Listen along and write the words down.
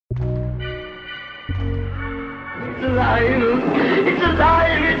alive! It's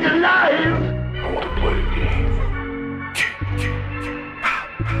alive! It's alive! I want to play a game.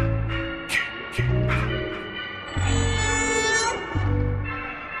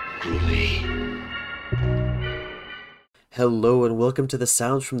 Hello and welcome to the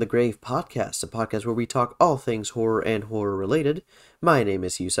Sounds from the Grave podcast, a podcast where we talk all things horror and horror related. My name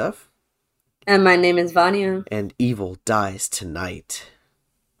is Yusuf. And my name is Vanya. And evil dies tonight.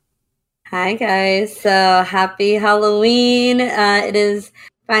 Hi guys, so happy Halloween. It is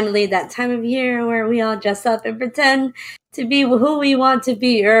finally that time of year where we all dress up and pretend to be who we want to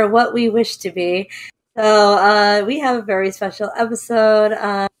be or what we wish to be. So we have a very special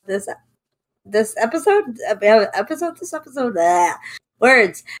episode. This episode,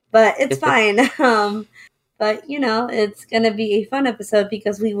 words, but it's fine. But you know, it's gonna be a fun episode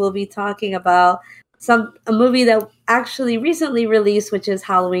because we will be talking about a movie that actually recently released, which is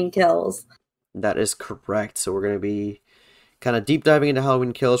Halloween Kills. That is correct. So we're gonna be kind of deep diving into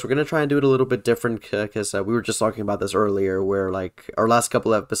Halloween Kills. We're gonna try and do it a little bit different because we were just talking about this earlier, where like our last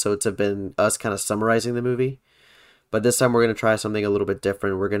couple of episodes have been us kind of summarizing the movie. But this time we're going to try something a little bit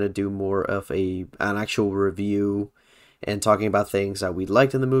different. We're going to do more of an actual review and talking about things that we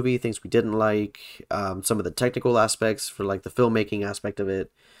liked in the movie, things we didn't like, some of the technical aspects for like the filmmaking aspect of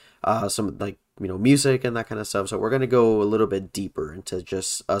it, some like, you know, music and that kind of stuff. So we're going to go a little bit deeper into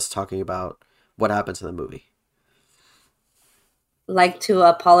just us talking about what happens in the movie. Like to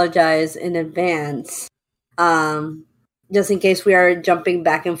apologize in advance, just in case we are jumping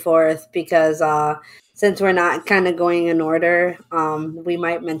back and forth because since we're not kind of going in order, we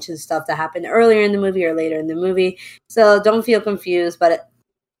might mention stuff that happened earlier in the movie or later in the movie. So don't feel confused. But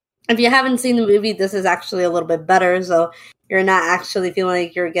if you haven't seen the movie, this is actually a little bit better. So you're not actually feeling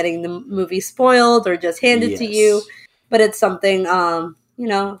like you're getting the movie spoiled or just handed to you. But it's something, you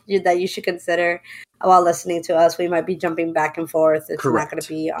know, that you should consider while listening to us. We might be jumping back and forth. It's Correct. Not going to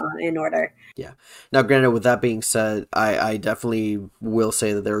be in order. Yeah. Now, granted, with that being said, I definitely will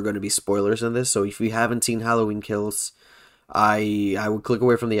say that there are going to be spoilers in this. So if you haven't seen Halloween Kills, I would click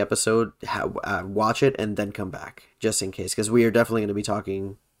away from the episode, watch it, and then come back, just in case. Because we are definitely going to be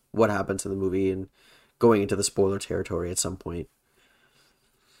talking what happens in the movie and going into the spoiler territory at some point.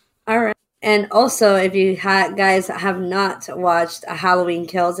 All right. And also, if you guys have not watched Halloween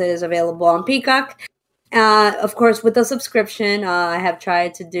Kills, it is available on Peacock. Of course, with the subscription, I have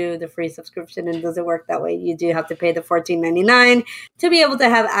tried to do the free subscription and it doesn't work that way. You do have to pay the $14.99 to be able to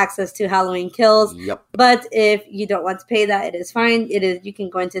have access to Halloween Kills. Yep. But if you don't want to pay that, it is fine. You can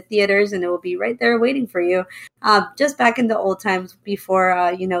go into theaters and it will be right there waiting for you. Just back in the old times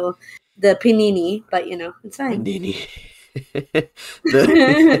before, you know, the Panini. But, you know, it's fine. Panini. the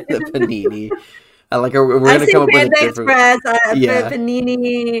Panini. I like. We're going to come up with a different. Express,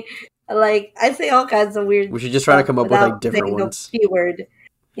 Panini. Like, I say all kinds of weird. We should just try to come up with like different ones. Keyword.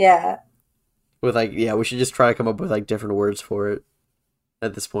 Yeah. With like, yeah, we should just try to come up with like different words for it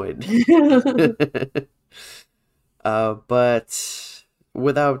at this point. But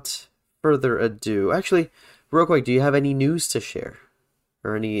without further ado, actually, real quick, do you have any news to share,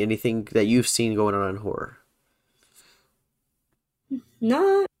 or anything that you've seen going on in horror?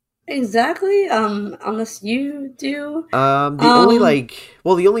 Not exactly. Unless you do.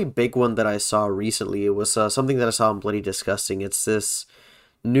 The only big one that I saw recently, it was something that I saw on Bloody Disgusting. It's this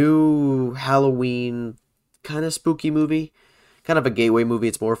new Halloween kind of spooky movie, kind of a gateway movie.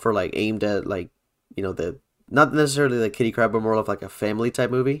 It's more for like aimed at like, you know, not necessarily like Kitty Crab, but more of like a family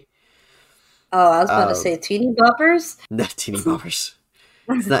type movie. Oh, I was about to say Teeny Boppers. Not Teeny Boppers.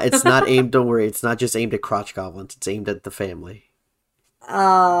 It's not aimed. Don't worry, it's not just aimed at crotch goblins. It's aimed at the family.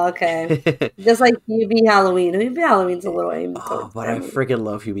 Oh, okay. Just like Hubie Halloween. Hubie Halloween's a little aimed. But I freaking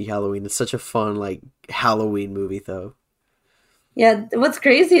love Hubie Halloween. It's such a fun like Halloween movie, though. Yeah, what's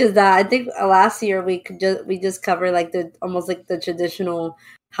crazy is that I think last year we just covered like almost like the traditional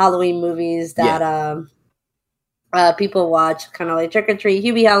Halloween movies that people watch, kind of like Trick or Treat,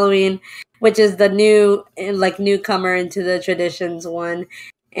 Hubie Halloween, which is the newcomer into the traditions one,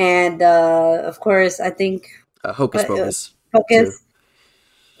 and of course I think Hocus Pocus. Focus.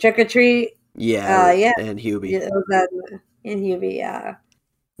 Trick or Treat. Yeah. And Hubie. It was that in Hubie, yeah.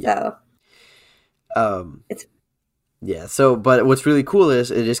 So. So, but what's really cool is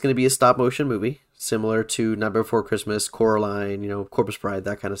it is going to be a stop motion movie, similar to Nightmare Before Christmas, Coraline, you know, Corpse Bride,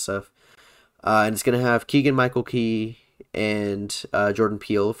 that kind of stuff. And it's going to have Keegan-Michael Key and Jordan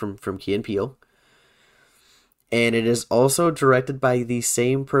Peele from Key and Peele. And it is also directed by the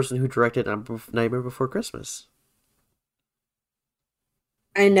same person who directed Nightmare Before Christmas.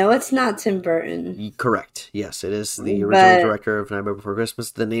 I know it's not Tim Burton. Correct. Yes, it is the original director of Nightmare Before Christmas.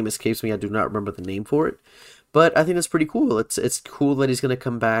 The name escapes me. I do not remember the name for it. But I think that's pretty cool. It's cool that he's gonna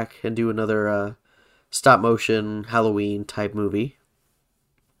come back and do another stop motion Halloween type movie.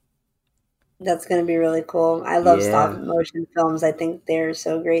 That's going to be really cool. I love stop Yeah. motion films. I think they're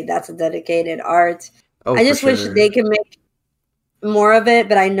so great. That's a dedicated art. Oh, I for just wish sure. they could make more of it,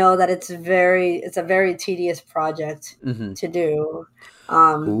 but I know that it's a very tedious project Hmm. to do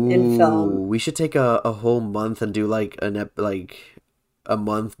in film. Ooh, we should take a whole month and do like like a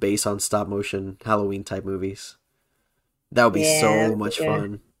month based on stop motion Halloween type movies. That would be Yeah, so much yeah.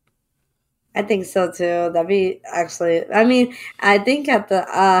 fun. I think so too. That'd be actually. I mean, I think at the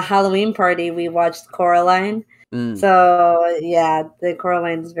Halloween party we watched Coraline. Mm. So yeah, the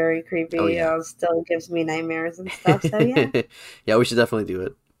Coraline is very Oh creepy. yeah. Still gives me nightmares and stuff. So yeah. Yeah, we should definitely do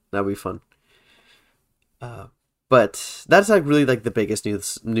it. That'd be fun. Uh, but that's like really like the biggest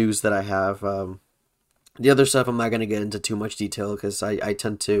news that I have. The other stuff I'm not gonna get into too much detail because I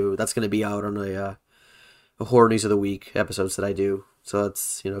tend to that's gonna be out on a horror news of the week episodes that I do. So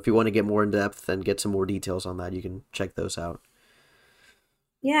that's if you want to get more in depth and get some more details on that, you can check those out.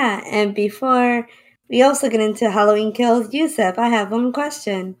 Yeah, and before we also get into Halloween Kills, Yusuf, I have one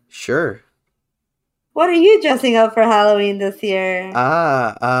question. Sure. What are you dressing up for Halloween this year?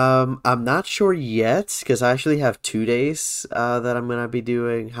 I'm not sure yet because I actually have 2 days that I'm gonna be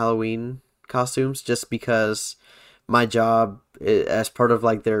doing Halloween costumes just because my job as part of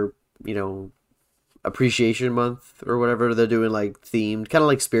like their you know appreciation month or whatever they're doing like themed kind of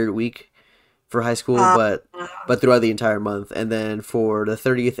like Spirit Week for high school Uh, but throughout the entire month, and then for the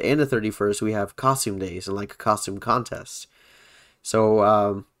 30th and the 31st we have costume days and like a costume contest.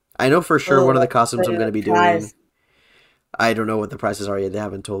 So I know for sure one of oh, the costumes I'm going to be doing, guys. I don't know what the prices are yet, they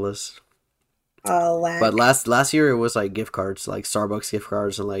haven't told us. Oh, But whack. last year it was like gift cards, like Starbucks gift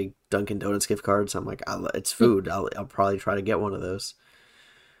cards and like Dunkin' Donuts gift cards. I'm like, it's food. I'll probably try to get one of those.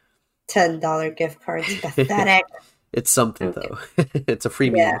 $10 gift cards. Pathetic. It's something Okay. though. It's a free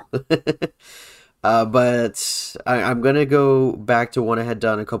Yeah. meal. But I'm gonna go back to one I had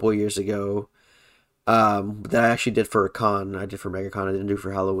done a couple of years ago. That I actually did for a con. I did for MegaCon. I didn't do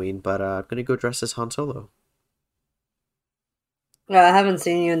for Halloween, but I'm gonna go dress as Han Solo. Well, I haven't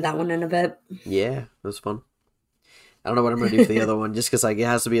seen you in that one in a bit. Yeah, it was fun. I don't know what I'm gonna do for the other one, just because like it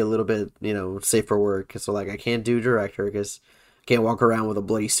has to be a little bit, safe for work. So like I can't do director because I can't walk around with a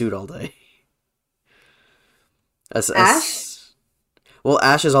bloody suit all day. Ash? Well,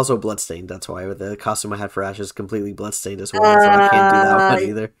 Ash is also bloodstained. That's why the costume I had for Ash is completely bloodstained as well. So I can't do that Uh, one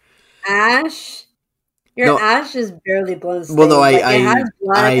either. Ash? Your No, Ash is barely blood well, no, stained. Like, it has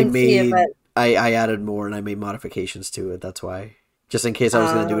blood, I I can see it, but... made I added more and I made modifications to it. That's why. Just in case I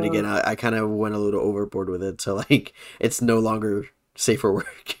was gonna do it again, Uh, I kind of went a little overboard with it. So like, it's no longer safe for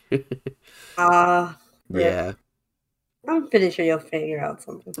work. rip. Yeah. I'm pretty sure you'll figure out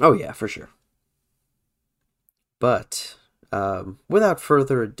something. Oh yeah, for sure. But without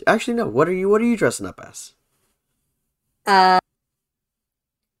further ado, actually no. What are you dressing up as? Uh,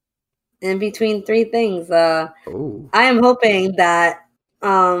 in between three things, Oh. I am hoping that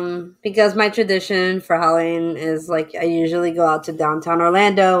because my tradition for Halloween is like I usually go out to downtown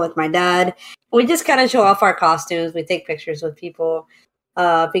Orlando with my dad. We just kind of show off our costumes. We take pictures with people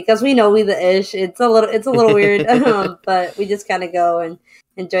because we know we the ish. It's a little weird, but we just kind of go and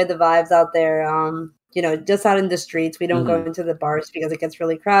enjoy the vibes out there. Just out in the streets. We don't go Hmm. into the bars because it gets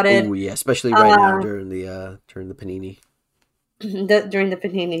really crowded. Oh yeah, especially right now Uh, during the panini. during the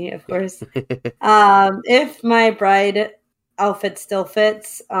panini, of course. If my bride outfit still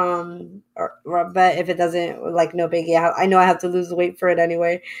fits, but if it doesn't, like no biggie. I know I have to lose weight for it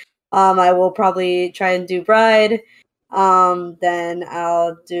anyway. I will probably try and do bride. Then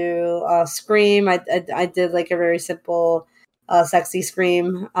I'll do scream. I did like a very simple, sexy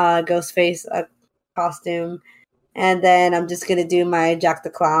scream, ghost face costume, and then I'm just gonna do my Jack the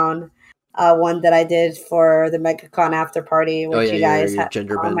Clown. One that I did for the MegaCon after party, Oh which yeah, you your guys your had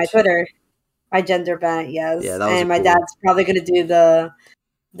gender on my bent. Twitter. My gender bent, Yeah, yes. that was a And my cool. dad's probably gonna do the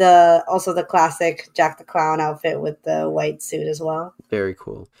classic Jack the Clown outfit with the white suit as well. Very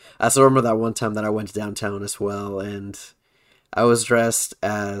cool. I still remember that one time that I went downtown as well, and I was dressed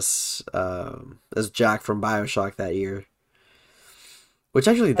as Jack from BioShock that year. Which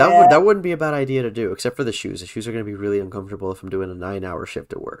actually Yeah. that wouldn't be a bad idea to do, except for the shoes. The shoes are gonna be really uncomfortable if I'm doing a 9 hour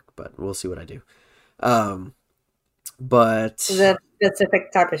shift at work, but we'll see what I do. Um, Is but it a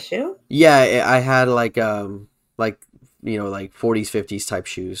specific type of shoe? yeah, I had like like 40s 50s type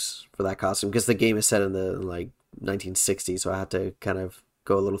shoes for that costume because the game is set in the like 1960s, so I had to kind of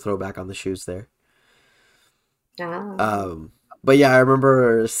go a little throwback on the shoes there. Ah. Um, but yeah, I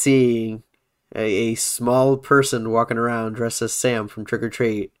remember seeing a small person walking around dressed as Sam from Trick or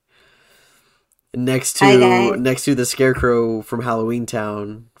Treat, next Hi, to guys. the Scarecrow from Halloween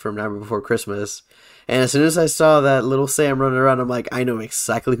Town from Nightmare Before Christmas. And as soon as I saw that little Sam running around, I'm like, I know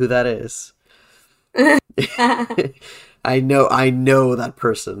exactly who that is. I know that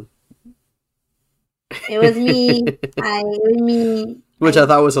person. It was me. It was me. Which I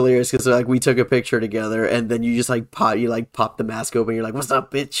thought was hilarious because like we took a picture together and then you just like pop the mask open. You're like, "What's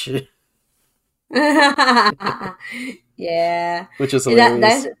up, bitch?" Yeah. Which is That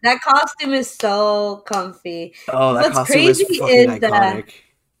hilarious. that costume is so comfy. Oh, that What's costume is crazy fucking is that iconic.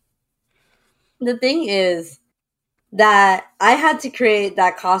 the thing is that I had to create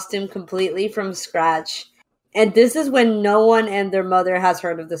that costume completely from scratch. And this is when no one and their mother has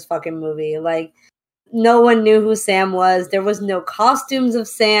heard of this fucking movie. Like, no one knew who Sam was. There was no costumes of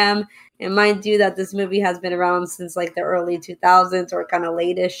Sam. And mind you, that this movie has been around since like the early 2000s or kind of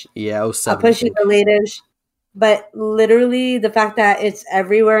late-ish. Yeah, Pushing the late-ish. But literally, the fact that it's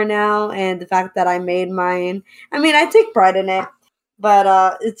everywhere now and the fact that I made mine. I mean, I take pride in it.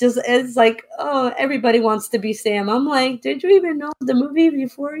 But it's like, oh, everybody wants to be Sam. I'm like, did you even know the movie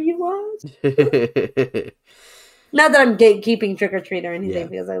before you was? Not that I'm gatekeeping Trick or Treat or anything, Yeah.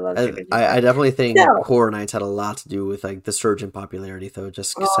 because I love Trick or Treat. I definitely think No. Horror Nights had a lot to do with like the surge in popularity, though.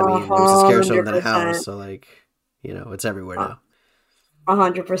 Just because I mean, it was a scare show in the house, 100%. so like, it's everywhere now.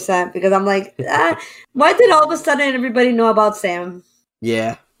 100%. Because I'm like, why did all of a sudden everybody know about Sam?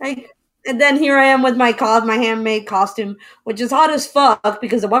 Yeah. Like, and then here I am with my handmade costume, which is hot as fuck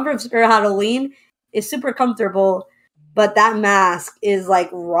because the one for Halloween is super comfortable, but that mask is like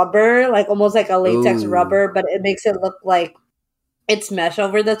rubber, like almost like a latex Ooh. rubber, but it makes it look like it's mesh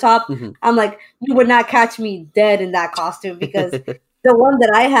over the top. Mhm. I'm like, you would not catch me dead in that costume because the one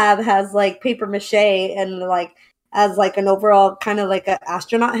that I have has like paper mache and like as like an overall kind of like an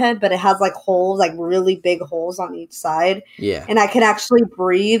astronaut head, but it has like holes, like really big holes on each side. Yeah. And I can actually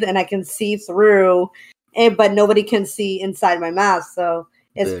breathe and I can see through, but nobody can see inside my mask. So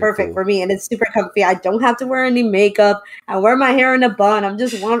it's Very perfect cool. for me. And it's super comfy. I don't have to wear any makeup. I wear my hair in a bun. I'm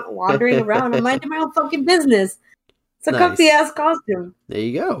just wandering around. I'm minding my own fucking business. It's a Nice. comfy ass costume. There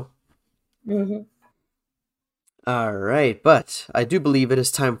you go. Mm-hmm. All right, but I do believe it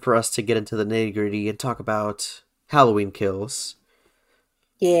is time for us to get into the nitty gritty and talk about Halloween Kills.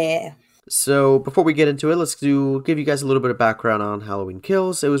 Yeah. So before we get into it, let's give you guys a little bit of background on Halloween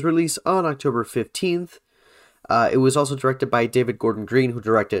Kills. It was released on October 15th. It was also directed by David Gordon Green, who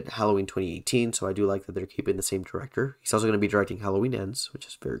directed Halloween 2018, so I do like that they're keeping the same director. He's also going to be directing Halloween Ends, which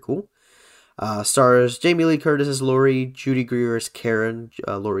is very cool. Stars Jamie Lee Curtis as Laurie, Judy Greer as Karen,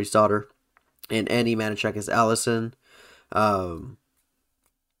 Laurie's daughter, and Annie Manichek as Allison,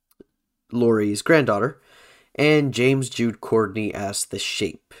 Laurie's granddaughter, and James Jude Courtney as The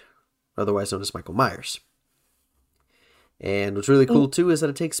Shape, otherwise known as Michael Myers. And what's really cool too is that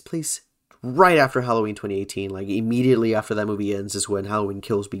it takes place right after Halloween 2018, like immediately after that movie ends is when Halloween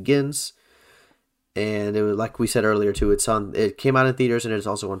Kills begins. And it was, like we said earlier too, it came out in theaters and it's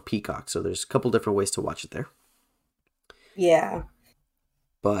also on Peacock, so there's a couple different ways to watch it there. Yeah.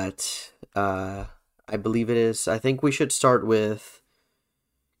 But I believe it is. I think we should start with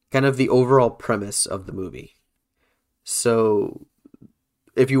kind of the overall premise of the movie. So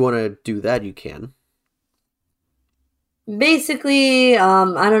if you want to do that, you can. Basically,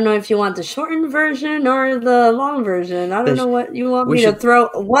 I don't know if you want the shortened version or the long version. I don't know what you want me to throw.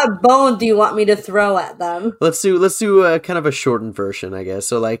 What bone do you want me to throw at them? Let's do a kind of a shortened version, I guess.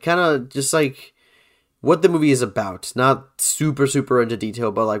 So like kind of just like what the movie is about. Not super into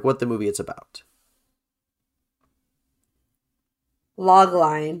detail, but like what the movie is about.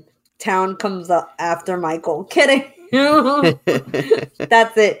 Logline. Town comes up after Michael. Kidding.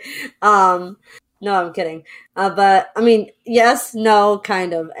 That's it. No, I'm kidding. But I mean, yes, no,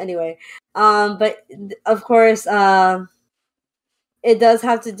 kind of. Anyway, but of course, it does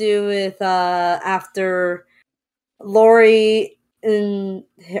have to do with after Laurie and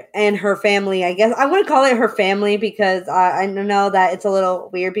her family. I guess I want to call it her family because I know that it's a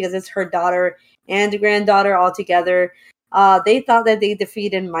little weird because it's her daughter and granddaughter all together. They thought that they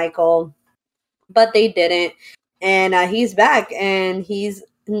defeated Michael, but they didn't. And he's back, and he's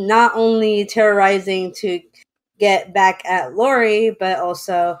not only terrorizing to get back at Laurie, but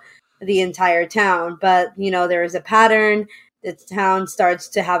also the entire town. But, there is a pattern. The town starts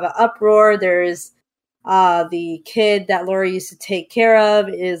to have an uproar. There's the kid that Laurie used to take care of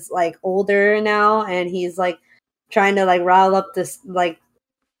is, like, older now, and he's, like, trying to, like, rile up this, like,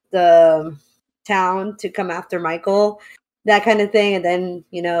 the town to come after Michael, that kind of thing. And then,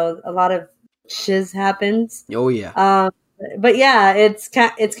 a lot of shiz happens. Oh, yeah. But yeah, it's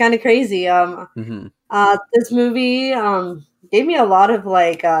kind of crazy. This movie gave me a lot of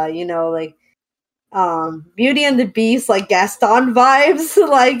like Beauty and the Beast, like Gaston vibes.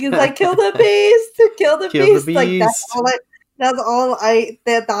 Like he's like, kill the beast, kill the Kill the beast. Like beast. that's all I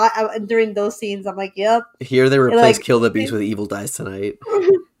thought during those scenes. I'm like, yep. Here they replace Like- Kill the Beast with Evil Dies Tonight.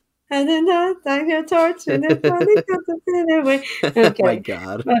 And then I get torch and then anyway. Oh my Okay.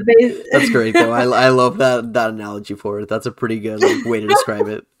 god. But bas- That's great though. I love that analogy for it. That's a pretty good like, way to describe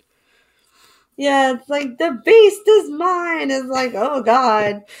it. Yeah, it's like the beast is mine. It's like, oh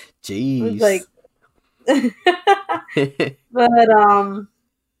god. Jeez. It's like but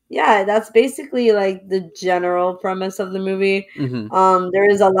yeah, that's basically like the general premise of the movie. Mhm. There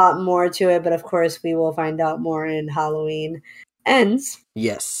is a lot more to it, but of course we will find out more in Halloween Ends.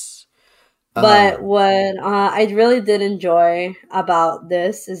 Yes. But what I really did enjoy about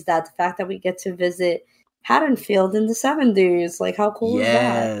this is that the fact that we get to visit Haddonfield in the 70s. Like, how cool is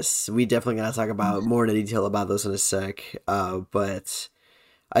that? yes, we definitely gotta talk about more in detail about those in a sec. But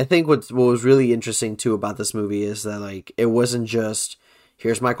I think what was really interesting too about this movie is that like it wasn't just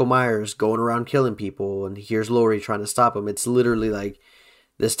here's Michael Myers going around killing people and here's Laurie trying to stop him. It's literally like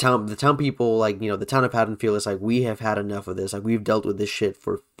the town people, like, you know, the town of Haddonfield is like, we have had enough of this. Like, we've dealt with this shit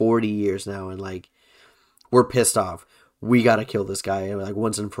for 40 years now, and like we're pissed off. We gotta kill this guy like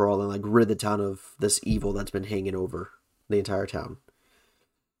once and for all and like rid the town of this evil that's been hanging over the entire town.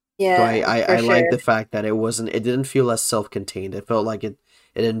 Yeah, So for I like sure. the fact that it didn't feel as self-contained. It felt like it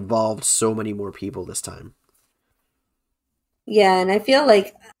involved so many more people this time. Yeah, and I feel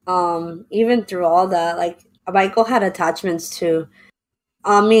like even through all that, like Michael had attachments to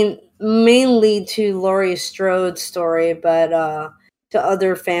I mean mainly to Laurie Strode's story, but to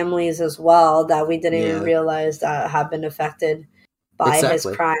other families as well that we didn't even Yeah. realize that have been affected by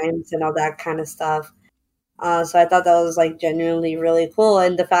Exactly. his crimes and all that kind of stuff. So I thought that was like genuinely really cool,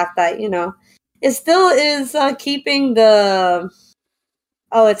 and the fact that it still is keeping the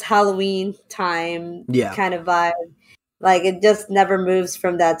it's Halloween time Yeah. kind of vibe. Like it just never moves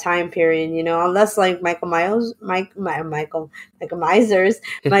from that time period, unless like Michael Myers, Michael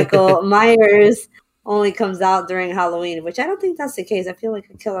Myers only comes out during Halloween, which I don't think that's the case. I feel like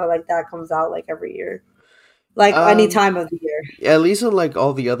a killer like that comes out like every year, like any time of the year. At least in like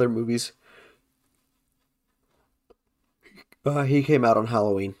all the other movies, he came out on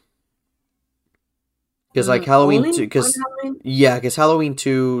Halloween. Because like Halloween Only 2, on because Halloween? yeah, because Halloween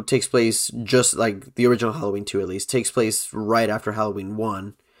 2 takes place just like the original Halloween 2 at least takes place right after Halloween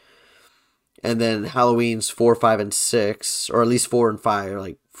 1, and then Halloween's 4, 5, and 6, or at least 4 and 5,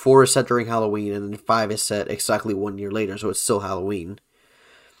 like 4 is set during Halloween, and then 5 is set exactly 1 year later, so it's still Halloween.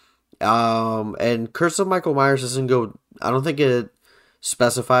 And Curse of Michael Myers doesn't go. I don't think it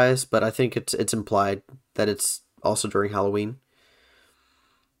specifies, but I think it's implied that it's also during Halloween.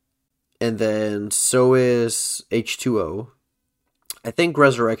 And then so is H2O. I think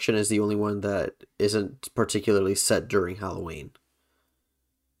Resurrection is the only one that isn't particularly set during Halloween.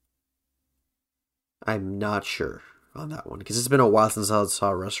 I'm not sure on that one because it's been a while since I saw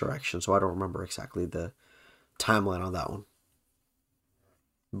Resurrection, so I don't remember exactly the timeline on that one.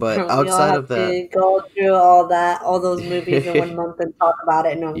 But We all outside have of that, to go through all those movies in 1 month and talk about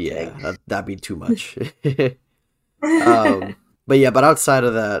it. No, I'm yeah, kidding. that'd be too much. But yeah, but outside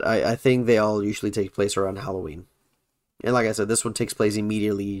of that, I think they all usually take place around Halloween. And like I said, this one takes place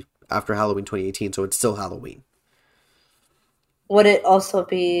immediately after Halloween 2018, so it's still Halloween. Would it also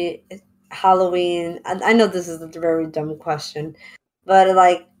be Halloween? I know this is a very dumb question, but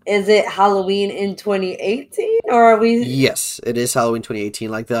like, is it Halloween in 2018 or are we? Yes, it is Halloween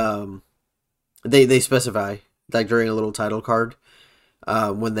 2018. Like they specify like during a little title card,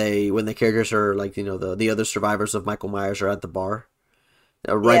 when the characters are like the other survivors of Michael Myers are at the bar.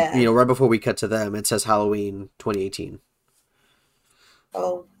 Right, Yeah. right before we cut to them, it says Halloween 2018.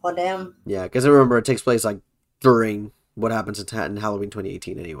 Oh, well, damn. Yeah, because I remember it takes place like during what happens in Halloween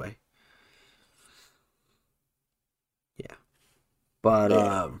 2018 anyway. Yeah, but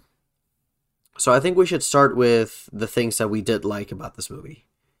Yeah. so I think we should start with the things that we did like about this movie.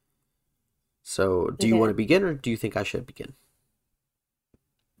 So, do you Okay. want to begin, or do you think I should begin?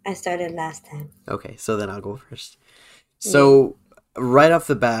 I started last time. Okay, so then I'll go first. So, right off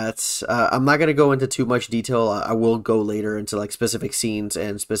the bat, I'm not gonna go into too much detail. I will go later into like specific scenes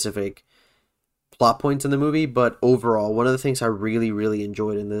and specific plot points in the movie. But overall, one of the things I really, really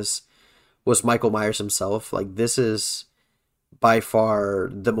enjoyed in this was Michael Myers himself. Like, this is by far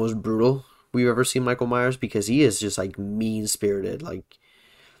the most brutal we've ever seen Michael Myers because he is just like mean spirited. Like,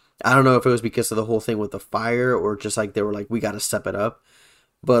 I don't know if it was because of the whole thing with the fire or just like they were like, we got to step it up.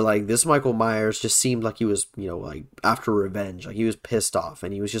 But like this Michael Myers just seemed like he was, like after revenge. Like he was pissed off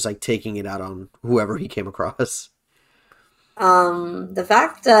and he was just like taking it out on whoever he came across. The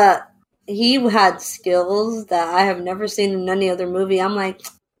fact that he had skills that I have never seen in any other movie. I'm like,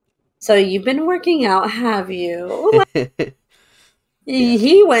 so you've been working out, have you? Yeah.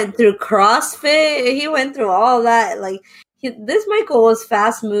 He went through CrossFit. He went through all that. Like this Michael was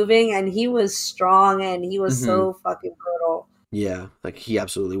fast moving, and he was strong, and he was Hmm. so fucking brutal. Yeah, like he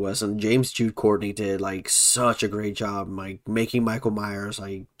absolutely was, and James Jude Courtney did like such a great job, like making Michael Myers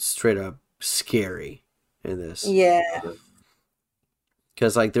like straight up scary in this. Yeah,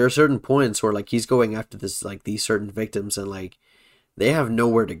 Because like there are certain points where like he's going after this like these certain victims, and like they have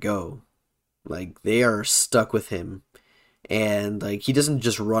nowhere to go, like they are stuck with him, and like he doesn't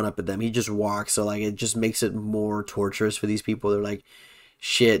just run up at them, he just walks. So like it just makes it more torturous for these people. They're like,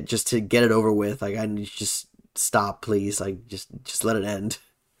 shit, just to get it over with. Like I need to just stop, please. Like just let it end.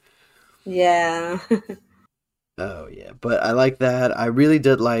 yeah. Oh yeah, but I like that. I really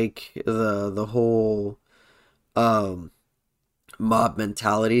did like the whole um mob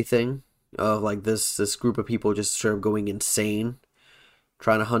mentality thing of like this group of people just sort of going insane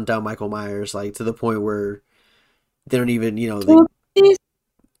trying to hunt down Michael Myers, like to the point where they don't even,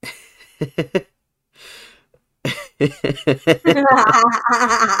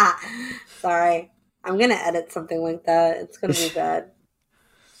 Sorry, I'm gonna edit something like that. It's gonna be bad.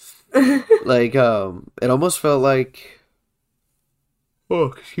 like it almost felt like, oh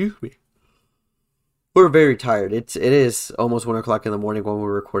excuse me, we're very tired. It is almost 1 o'clock in the morning when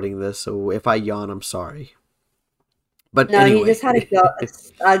we're recording this, so if I yawn, I'm sorry. But No, he anyway, just had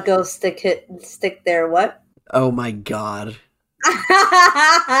to go stick there. What? oh my god.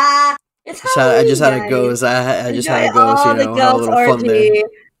 It's I just had Halloween, to go. guys. I just had Enjoy to go. all the Have a ghost little fun there. orgy.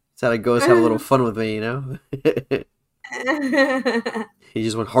 Just had to go. Have a little fun with me. He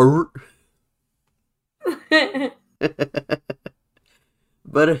just went hard.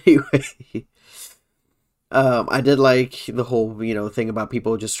 But anyway, I did like the whole thing about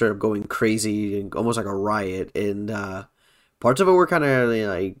people just sort of going crazy and almost like a riot, and parts of it were kind of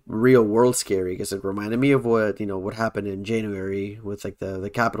like real world scary because it reminded me of what happened in January with like the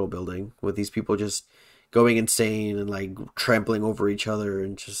Capitol building, with these people just going insane and like trampling over each other,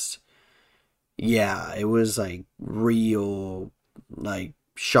 and just yeah, it was like real, like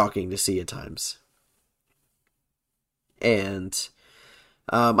shocking to see at times. And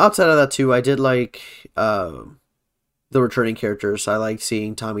outside of that too, I did like the returning characters. I like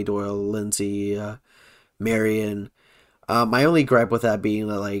seeing Tommy Doyle, Lindsay, Marion. My only gripe with that being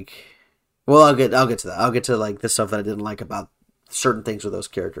that, like, well, I'll get to that. I'll get to like the stuff that I didn't like about certain things with those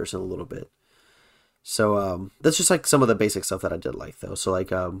characters in a little bit. So that's just like some of the basic stuff that I did like though. So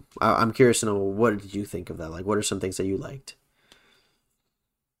like I'm curious to know, what did you think of that? Like, what are some things that you liked?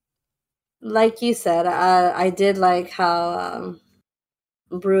 Like you said, I did like how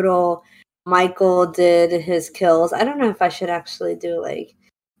brutal Michael did his kills. I don't know if I should actually do like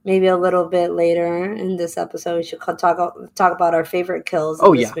maybe a little bit later in this episode. We should talk about our favorite kills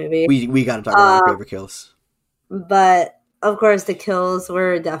Oh in yeah, this movie. we got to talk about our favorite kills. But of course, the kills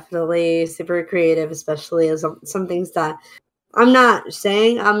were definitely super creative, especially as some things that I'm not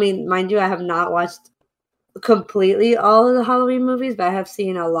saying. I mean, mind you, I have not watched completely all of the Halloween movies, but I have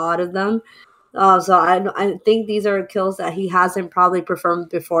seen a lot of them. So I think these are kills that he hasn't probably performed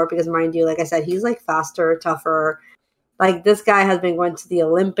before because, mind you, like I said, he's like faster, tougher. Like this guy has been going to the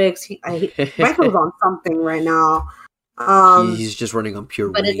Olympics. Michael's on something right now. He's just running on pure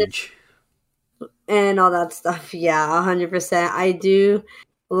rage and all that stuff. Yeah, 100%. I do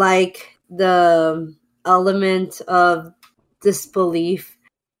like the element of disbelief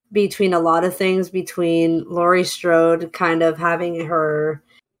between a lot of things, between Laurie Strode kind of having her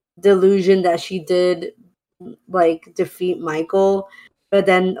delusion that she did like defeat Michael, but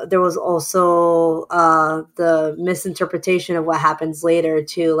then there was also the misinterpretation of what happens later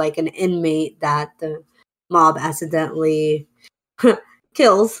to like an inmate that the mob accidentally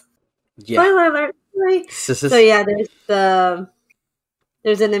kills. Yeah. Spoiler alert. Right? So yeah,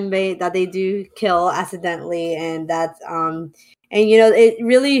 there's an inmate that they do kill accidentally, and that's and it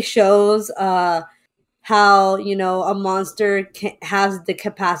really shows how a monster has the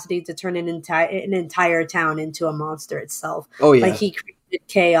capacity to turn an entire town into a monster itself. Oh yeah, like he created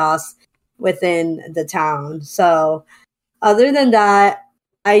chaos within the town. So other than that,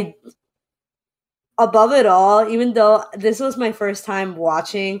 above it all, even though this was my first time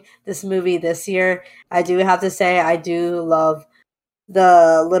watching this movie this year, I do have to say I do love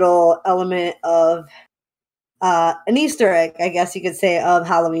the little element of an Easter egg, I guess you could say, of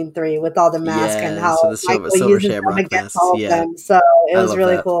Halloween 3 with all the masks and how so the Michael Silver uses them Shamrock against masks. all of Yeah, them. So it was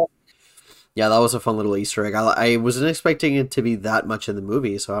really cool. Yeah, that was a fun little Easter egg. I wasn't expecting it to be that much in the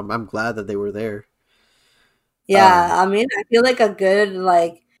movie, so I'm glad that they were there. Yeah, I mean, I feel like a good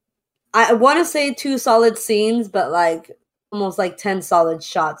I want to say 2 solid scenes, but like almost like 10 solid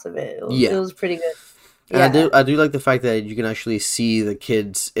shots of it. It was pretty good. And I do like the fact that you can actually see the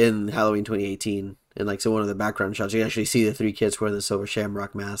kids in Halloween 2018, and like so one of the background shots, you can actually see the 3 kids wearing the Silver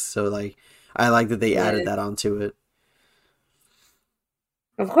Shamrock mask. So like, I like that they added that onto it.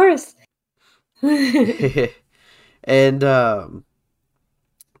 Of course. And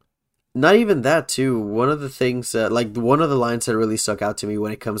not even that too. One of the things that like one of the lines that really stuck out to me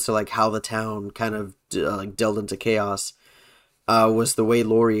when it comes to like how the town kind of like delved into chaos was the way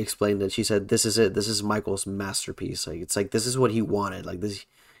Laurie explained it. She said, "This is it. This is Michael's masterpiece. Like it's like this is what he wanted. Like this,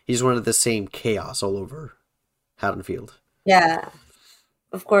 he just wanted the same chaos all over Haddonfield." Yeah,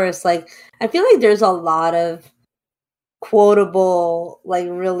 of course. Like I feel like there's a lot of quotable, like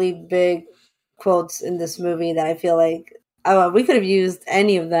really big quotes in this movie that I feel like we could have used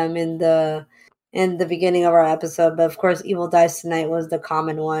any of them in the beginning of our episode, but of course, "Evil Dies Tonight" was the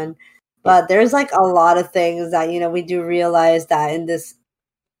common one. But there's like a lot of things that we do realize that in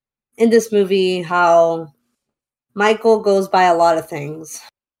this movie, how Michael goes by a lot of things.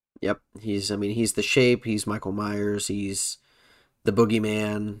 Yep, he's the Shape. He's Michael Myers. He's the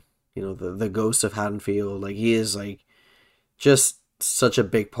Boogeyman. The ghost of Haddonfield. Like he is like just such a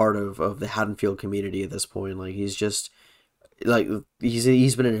big part of the Haddonfield community at this point. Like he's just like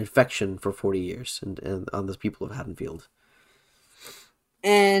he's been an infection for 40 years and on the people of Haddonfield.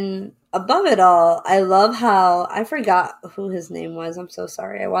 And above it all, I love how I forgot who his name was. I'm so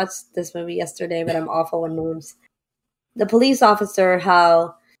sorry. I watched this movie yesterday, but I'm awful with names. The police officer,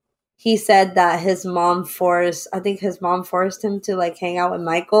 how he said that his mom forced him to like hang out with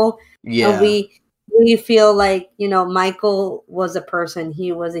Michael. Yeah. And we feel like, Michael was a person.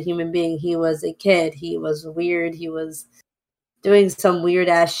 He was a human being. He was a kid. He was weird. He was doing some weird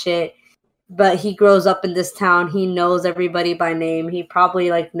ass shit. But he grows up in this town. He knows everybody by name. He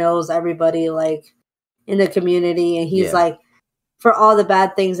probably like knows everybody like in the community. And he's like, for all the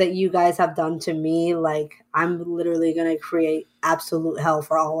bad things that you guys have done to me, like I'm literally going to create absolute hell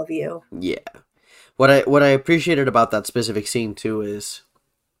for all of you. Yeah. What I appreciated about that specific scene too is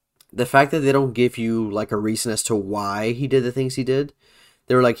the fact that they don't give you like a reason as to why he did the things he did.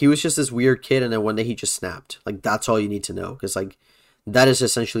 They were like, he was just this weird kid and then one day he just snapped. Like that's all you need to know. Because like that is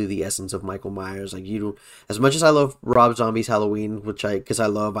essentially the essence of Michael Myers. Like as much as I love Rob Zombie's Halloween, because I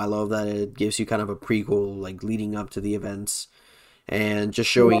love that it gives you kind of a prequel, like leading up to the events, and just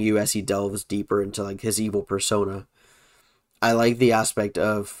showing you as he delves deeper into like his evil persona. I like the aspect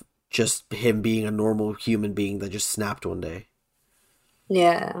of just him being a normal human being that just snapped one day.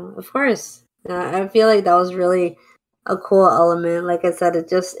 Yeah, of course. I feel like that was really a cool element. Like I said,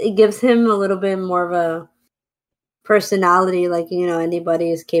 it gives him a little bit more of a personality, like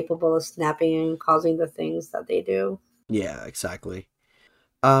anybody is capable of snapping and causing the things that they do. Yeah, exactly.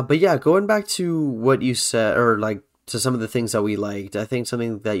 But yeah, going back to what you said, or like to some of the things that we liked, I think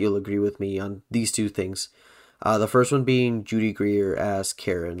something that you'll agree with me on these 2 things. The first one being Judy Greer as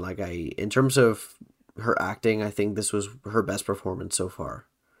Karen. Like in terms of her acting, I think this was her best performance so far.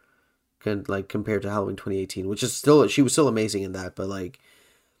 Like compared to Halloween 2018, which is she was still amazing in that, but like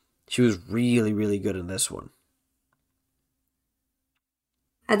she was really, really good in this one.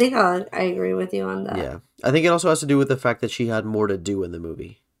 I think I agree with you on that. Yeah, I think it also has to do with the fact that she had more to do in the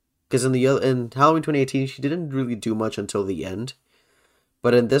movie, because in Halloween 2018 she didn't really do much until the end,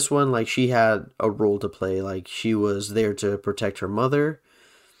 but in this one, like she had a role to play. Like she was there to protect her mother.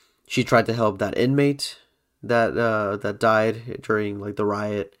 She tried to help that inmate that died during like the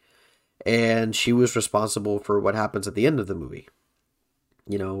riot, and she was responsible for what happens at the end of the movie.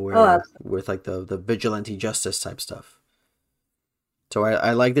 With like the vigilante justice type stuff. So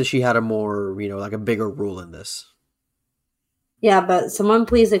I like that she had a more, like a bigger role in this. Yeah, but someone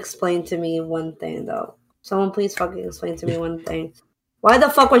please explain to me one thing, though. Someone please fucking explain to me one thing. Why the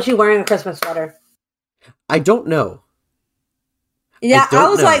fuck was she wearing a Christmas sweater? I don't know. Yeah, I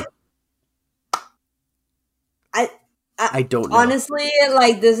was like... I don't know. Honestly,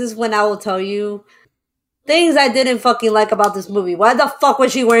 like, this is when I will tell you things I didn't fucking like about this movie. Why the fuck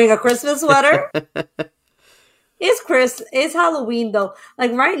was she wearing a Christmas sweater? It's Halloween though.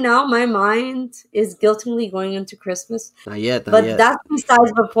 Like right now, my mind is guiltily going into Christmas. Not yet. That's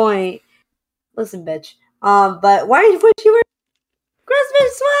besides the point. Listen, bitch. But why was she wearing a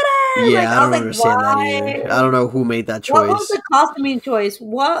Christmas sweater? Yeah, like, I don't understand that either. I don't know who made that choice. What was the costuming choice?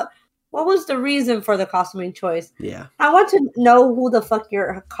 What was the reason for the costuming choice? Yeah. I want to know who the fuck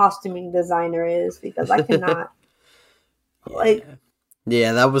your costuming designer is, because I cannot.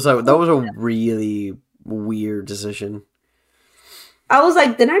 Yeah, that was a really weird decision. I was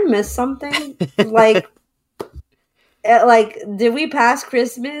like, did I miss something? Like, like, did we pass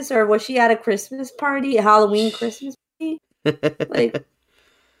Christmas, or was she at a Christmas party, a Halloween Christmas party? Like,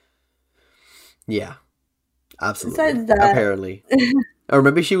 yeah, absolutely. besides that, Apparently, or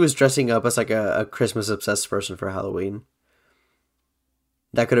maybe she was dressing up as like a Christmas obsessed person for Halloween.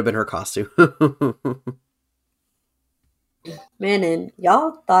 That could have been her costume. man, and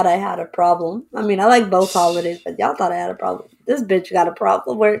y'all thought I had a problem. I mean, I like both holidays, but y'all thought I had a problem. This bitch got a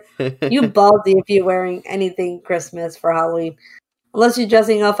problem where you ballsy if you're wearing anything Christmas for Halloween. Unless you're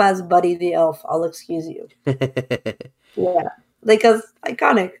dressing up as Buddy the Elf, I'll excuse you. Yeah. Like, cause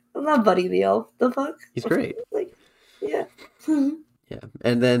iconic. I love Buddy the Elf. The fuck? He's great. Like, yeah. Yeah,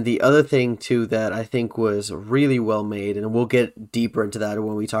 and then the other thing too that I think was really well made, and we'll get deeper into that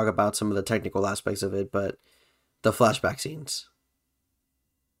when we talk about some of the technical aspects of it, but the flashback scenes.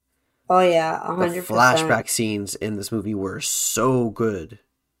 Oh yeah, The 100%. flashback scenes in this movie were so good.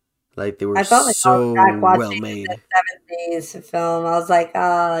 Like they were I felt like I so was back watching well made. the 70s film. I was like,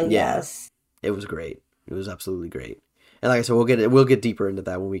 Yeah. yes. It was great. It was absolutely great. And like I said, we'll get deeper into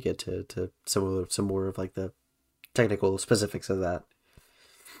that when we get to some more of like the technical specifics of that.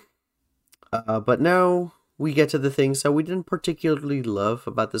 But now we get to the things that we didn't particularly love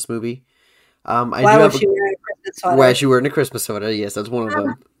about this movie. I Why do was have she wearing a Christmas sweater? why she wearing a Christmas sweater? Yes, that's one of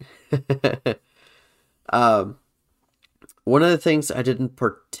them. One of the things I didn't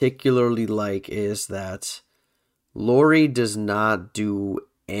particularly like is that Laurie does not do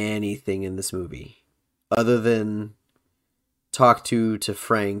anything in this movie other than talk to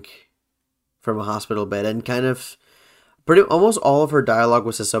Frank from a hospital bed, and kind of pretty almost all of her dialogue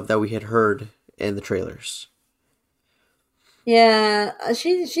was the stuff that we had heard in the trailers. Yeah,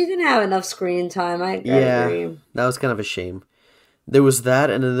 she didn't have enough screen time. I Yeah, agree. that was kind of a shame. There was that,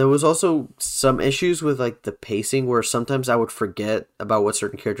 and then there was also some issues with like the pacing where sometimes I would forget about what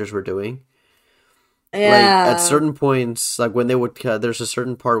certain characters were doing. Yeah. Like at certain points, like when they would cut, there's a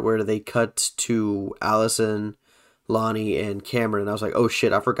certain part where they cut to Allison, Lonnie, and Cameron, and I was like, oh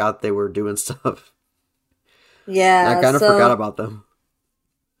shit, I forgot they were doing stuff. Yeah, I kind of so forgot about them.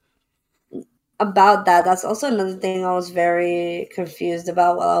 about that, that's also another thing I was very confused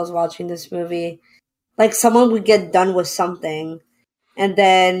about while I was watching this movie. Like, someone would get done with something, and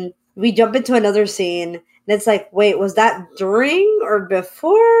then we jump into another scene, and it's like, wait, was that during or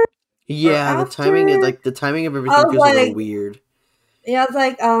before? Yeah, the after? timing is like the timing of everything I was feels a little like- weird. Yeah, it's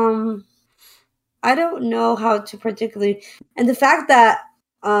like, I don't know how to particularly, and the fact that,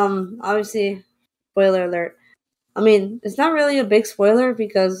 obviously, spoiler alert. I mean, it's not really a big spoiler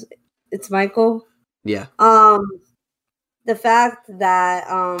because it's Michael. Yeah. The fact that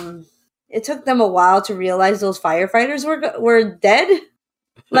it took them a while to realize those firefighters were dead.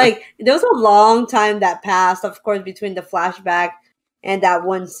 Like, there was a long time that passed, of course, between the flashback and that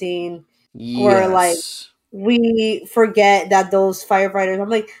one scene. Or, like, Yes. we forget that those firefighters. I'm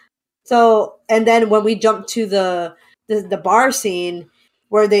like, so, and then when we jump to the bar scene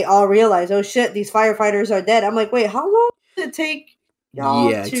where they all realize, oh shit, these firefighters are dead. I'm like, wait, how long did it take y'all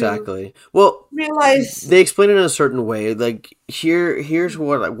Yeah, to exactly. Well, realize? they explain it in a certain way. Like here's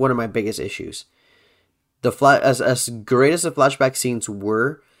what one of my biggest issues. As great as the flashback scenes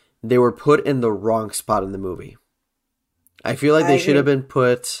were, they were put in the wrong spot in the movie. I feel like I they should have agree. been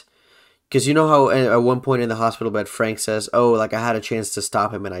put, because you know how at one point in the hospital bed Frank says, "Oh, like I had a chance to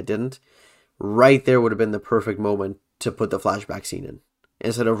stop him and I didn't." Right there would have been the perfect moment to put the flashback scene in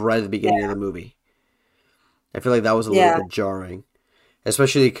instead of right at the beginning of the movie. I feel like that was a Yeah. little bit jarring.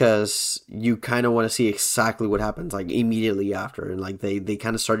 Especially because you kind of want to see exactly what happens like immediately after, and like they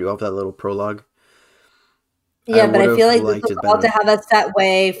kind of start you off that little prologue. Yeah, but I would've feel like this liked was it all to better. have a set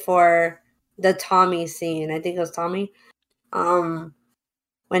way for the Tommy scene. I think it was Tommy.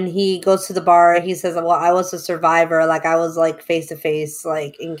 When he goes to the bar, he says, "Well, I was a survivor. Like, I was like face to face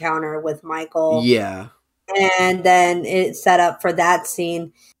like encounter with Michael." Yeah, And then it's set up for that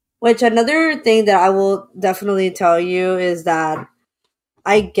scene. Which, another thing that I will definitely tell you is that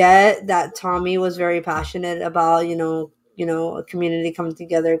I get that Tommy was very passionate about, a community coming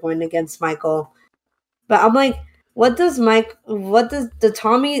together going against Michael. But I'm like, what does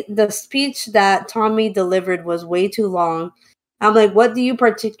the speech that Tommy delivered was way too long. I'm like, what do you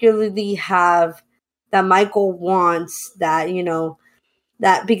particularly have that Michael wants that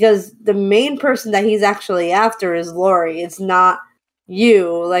because the main person that he's actually after is Lori. It's not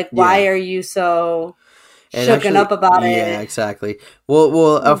you. Like, why Yeah. are you so and shooken actually, up about yeah, it? exactly.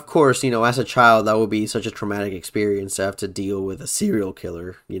 Well, of course, as a child, that would be such a traumatic experience to have to deal with a serial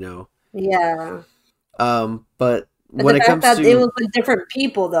killer. Yeah. But But when the it fact comes that to it was with different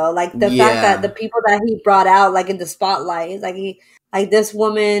people, though, like the fact Yeah. that the people that he brought out, like in the spotlight, is like this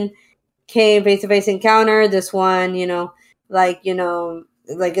woman came face to face encounter. This one, like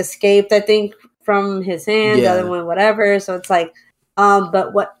escaped, I think, from his hand. The Yeah. other one, whatever. So it's like,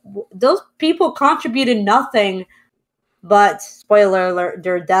 but what those people contributed nothing. But spoiler alert,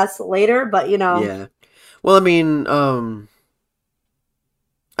 their deaths later. But Yeah. Well, I mean,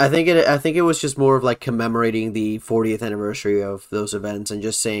 I think it was just more of like commemorating the 40th anniversary of those events and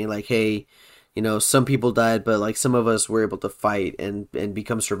just saying like, hey, some people died, but like some of us were able to fight and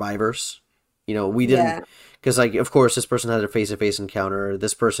become survivors. We didn't, because like of course this person had a face-to-face encounter.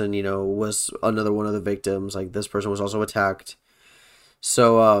 This person, was another one of the victims. Like this person was also attacked.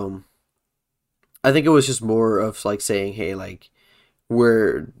 So I think it was just more of like saying, hey, like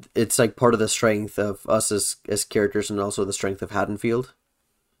it's like part of the strength of us as characters and also the strength of Haddonfield.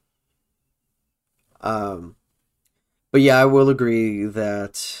 But yeah, I will agree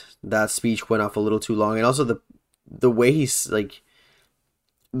that that speech went off a little too long, and also the way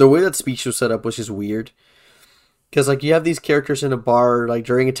the way that speech was set up was just weird. Because like you have these characters in a bar like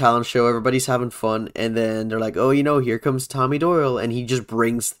during a talent show, everybody's having fun, and then they're like, oh, here comes Tommy Doyle, and he just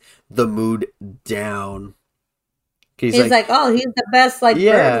brings the mood down. He's like, oh, he's the best bird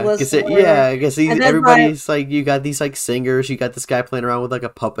whistler. Because everybody's like, you got these like singers, you got this guy playing around with like a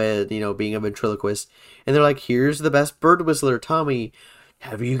puppet, being a ventriloquist, and they're like, here's the best bird whistler, Tommy.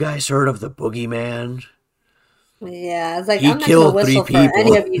 Have you guys heard of the Boogeyman? Yeah, it's like he I'm not gonna whistle for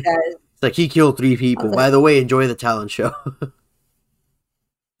any of you guys. It's like he killed 3 people. By the way, enjoy the talent show.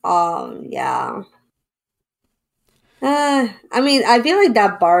 Yeah. I mean, I feel like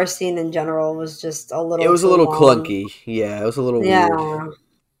that bar scene in general was just a little. It was a little long. clunky. Yeah, it was a little weird.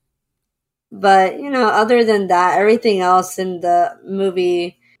 But other than that, everything else in the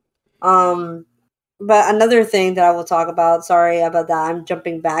movie. But another thing that I will talk about. Sorry about that. I'm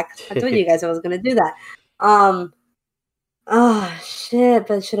jumping back. I told you guys I was gonna do that. Oh shit!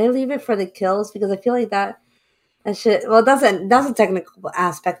 But should I leave it for the kills because I feel like that shit. Well, that's a technical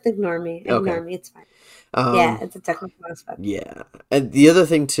aspect. Ignore me. Ignore me. It's fine. Yeah, it's a technical aspect. Yeah, and the other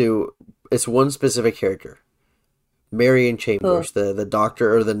thing too, it's one specific character, Marion Chambers, the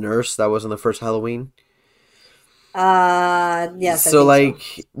doctor or the nurse that was in the first Halloween. Yes. So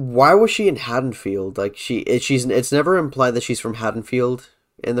like, why was she in Haddonfield? Like it's never implied that she's from Haddonfield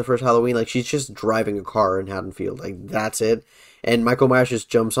in the first Halloween. Like she's just driving a car in Haddonfield. Like that's it. And Michael Myers just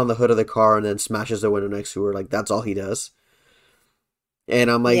jumps on the hood of the car and then smashes the window next to her. Like that's all he does. And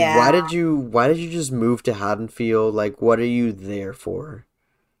I'm like, why did you just move to Haddonfield? Like, what are you there for?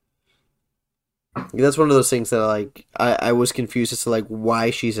 That's one of those things that I was confused as to like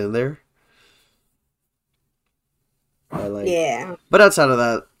why she's in there. But outside of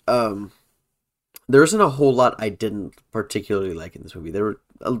that, there isn't a whole lot I didn't particularly like in this movie.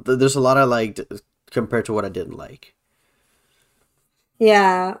 There's a lot I liked compared to what I didn't like.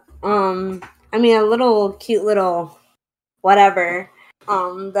 Yeah. I mean, a little cute little whatever.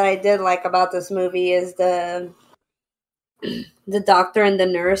 That I did like about this movie is the doctor and the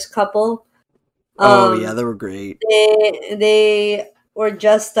nurse couple. Yeah, they were great. They were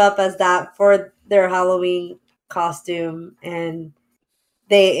dressed up as that for their Halloween costume, and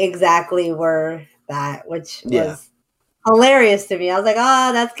they exactly were that, which was hilarious to me. I was like,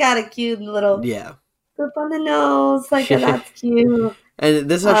 that's kind of cute, little flip on the nose, like that's cute. And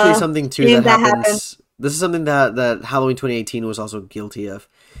this is actually something too that happens. This is something that Halloween 2018 was also guilty of.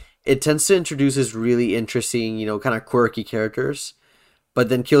 It tends to introduce this really interesting, kind of quirky characters, but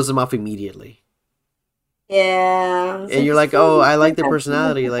then kills them off immediately. Yeah. And you're like, oh, I like their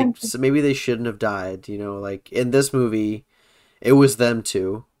personality. Like, so maybe they shouldn't have died. Like in this movie, it was them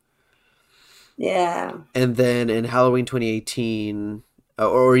too. Yeah. And then in Halloween 2018,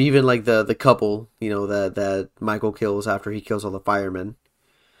 or even like the couple, that Michael kills after he kills all the firemen.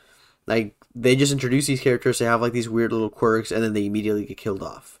 Like, they just introduce these characters, they have like these weird little quirks, and then they immediately get killed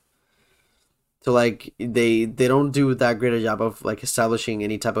off. So like they don't do that great a job of like establishing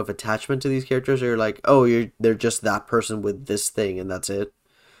any type of attachment to these characters. They're like, oh, they're just that person with this thing, and that's it.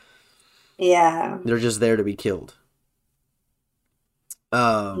 Yeah. They're just there to be killed.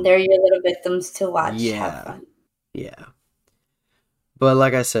 They're your little victims to watch. Have fun. Yeah. But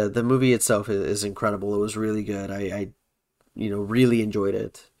like I said, the movie itself is incredible. It was really good. I really enjoyed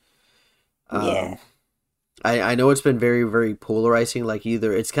it. I know it's been very, very polarizing. Like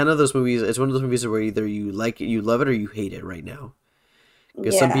either it's kind of those movies. It's one of those movies where either you like it, you love it, or you hate it right now.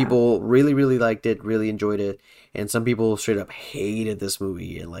 Because some people really, really liked it, really enjoyed it, and some people straight up hated this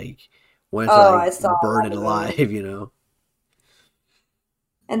movie and like wanted to burn it alive.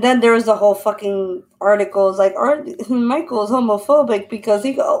 And then there was the whole fucking articles like Michael's homophobic because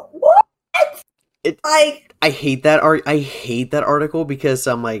he go what? I hate that I hate that article because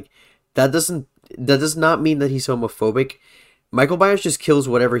I'm like, that does not mean that he's homophobic. Michael Myers just kills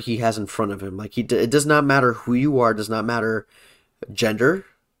whatever he has in front of him. Like it does not matter who you are. It does not matter gender.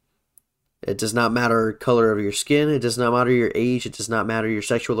 It does not matter color of your skin. It does not matter your age. It does not matter your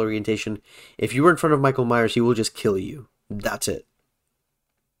sexual orientation. If you were in front of Michael Myers, he will just kill you. That's it.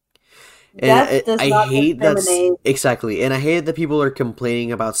 And I hate that exactly. And I hate that people are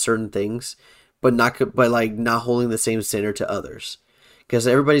complaining about certain things, but not holding the same standard to others. Because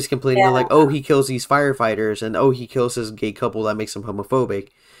everybody's complaining like, oh, he kills these firefighters, and oh, he kills this gay couple that makes him homophobic,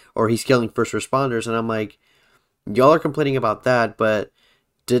 or he's killing first responders, and I'm like, y'all are complaining about that, but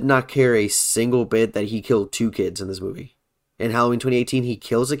did not care a single bit that he killed 2 kids in this movie. In Halloween 2018, he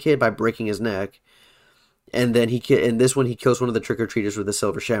kills a kid by breaking his neck, and then in this one, he kills one of the trick-or-treaters with the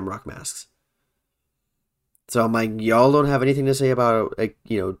silver shamrock masks. So I'm like, y'all don't have anything to say about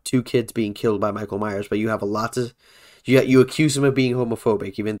 2 kids being killed by Michael Myers, but you have a lot to... You accuse him of being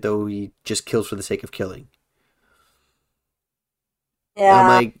homophobic, even though he just kills for the sake of killing. Yeah. I'm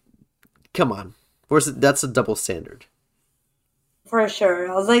like, come on. That's a double standard. For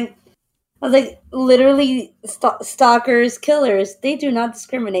sure. I was like, literally, stalkers, killers, they do not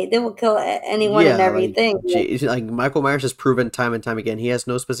discriminate. They will kill anyone and everything. Like Michael Myers has proven time and time again, he has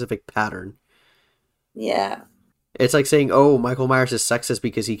no specific pattern. Yeah. It's like saying, oh, Michael Myers is sexist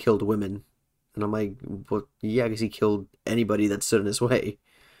because he killed women. And I'm like, well, yeah, because he killed anybody that stood in his way.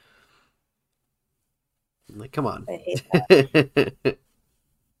 I'm like, come on. I hate that.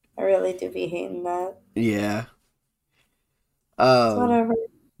 I really do be hating that. Yeah. Whatever.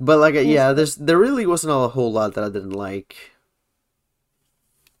 But like, yeah, there really wasn't a whole lot that I didn't like.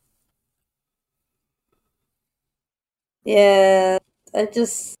 Yeah,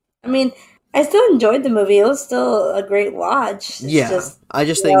 I still enjoyed the movie. It was still a great watch. I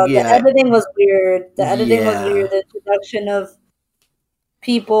just think the editing was weird. Was weird. The introduction of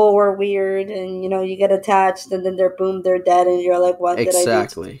people were weird, and you get attached, and then they're dead, and you're like, "What did I do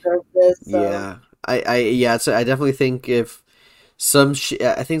to deserve this?" So. Yeah, I definitely think if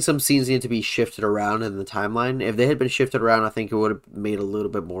I think some scenes need to be shifted around in the timeline. If they had been shifted around, I think it would have made a little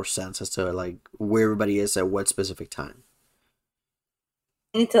bit more sense as to like where everybody is at what specific time.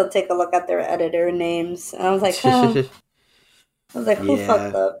 I need to take a look at their editor names. And I was like, huh. I was like, who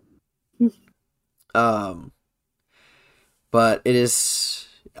fucked up? But it is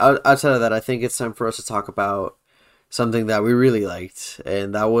outside of that, I think it's time for us to talk about something that we really liked,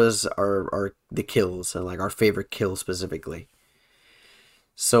 and that was the kills and like our favorite kill specifically.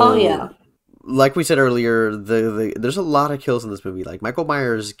 So, like we said earlier, there's a lot of kills in this movie. Like Michael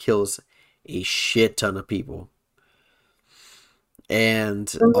Myers kills a shit ton of people.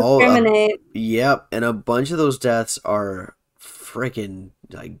 And and a bunch of those deaths are freaking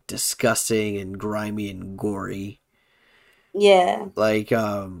like disgusting and grimy and gory. Yeah. Like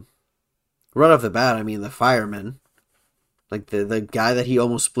right off the bat, I mean the fireman, like the guy that he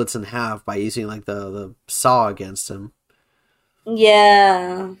almost splits in half by using like the saw against him.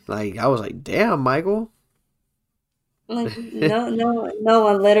 Yeah. Like I was like, damn, Michael. Like no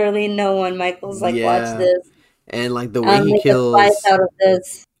one, literally no one. Michael's like, watch this. And like the way he kills out of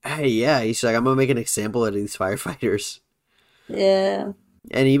this. Hey, yeah, he's like, I'm gonna make an example of these firefighters. Yeah.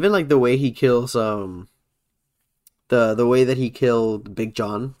 And even like the way he kills the way that he killed Big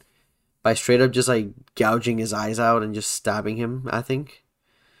John by straight up just like gouging his eyes out and just stabbing him, I think.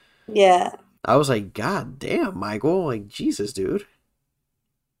 Yeah. I was like, God damn, Michael, like Jesus, dude.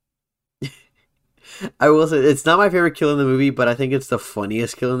 I will say it's not my favorite kill in the movie, but I think it's the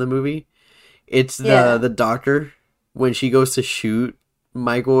funniest kill in the movie. It's the doctor when she goes to shoot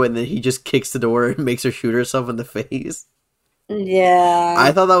Michael and then he just kicks the door and makes her shoot herself in the face. Yeah.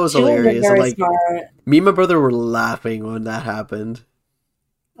 I thought that was hilarious. Like, smart. Me and my brother were laughing when that happened.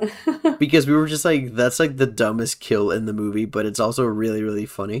 Because we were just like, that's like the dumbest kill in the movie, but it's also really, really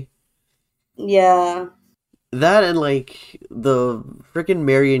funny. Yeah. That and like the freaking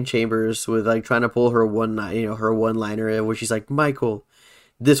Marion Chambers with like trying to pull her one-liner where she's like, Michael,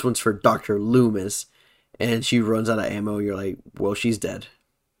 this one's for Dr. Loomis, and she runs out of ammo. You're like, well, she's dead.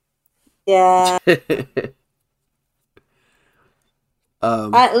 Yeah. It's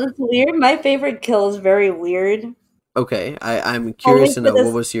weird. My favorite kill is very weird. Okay, I'm curious to know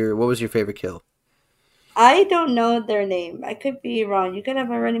what was your favorite kill? I don't know their name. I could be wrong. You could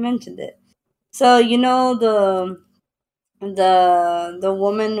have already mentioned it. So the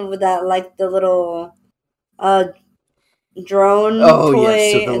woman with that like the little drone toy,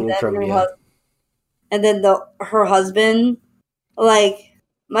 yes, so the and then her husband. Like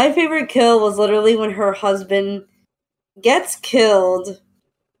my favorite kill was literally when her husband gets killed,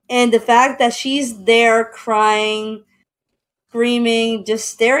 and the fact that she's there crying, screaming, just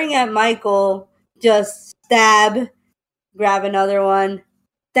staring at Michael, just stab, grab another one,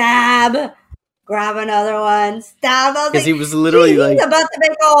 stab, grab another one, stab. I was Because like, he was literally he's like, about to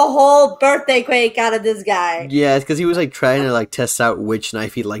make a whole birthday cake out of this guy. yeah, it's because he was like trying to like test out which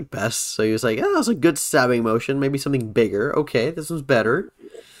knife he liked best. So he was like, oh, that's a good stabbing motion. Maybe something bigger. Okay, this one's better.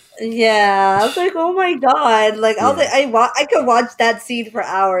 Yeah, I was like, oh my god! Like, I was Yeah. like, I could watch that scene for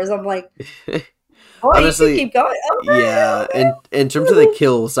hours. I'm like, oh, Honestly, you can keep going. Okay, yeah. okay. And in terms of the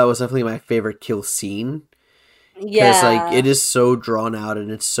kills, that was definitely my favorite kill scene. Because like Yeah, it is so drawn out and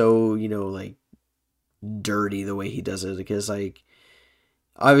it's so, you know, like dirty the way he does it. Because like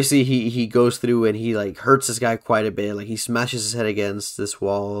obviously he goes through and he like hurts this guy quite a bit. Like he smashes his head against this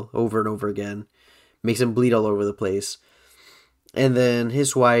wall over and over again, makes him bleed all over the place. And then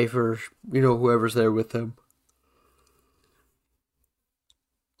his wife or, you know, whoever's there with him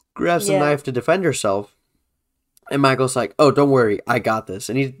grabs a yeah, knife to defend herself. And Michael's like, oh, don't worry, I got this.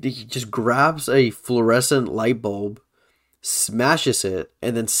 And he just grabs a fluorescent light bulb, smashes it,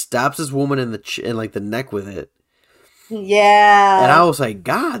 and then stabs this woman in in like the neck with it. yeah. And I was like,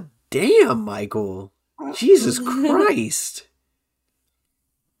 God damn, Michael. Jesus Christ.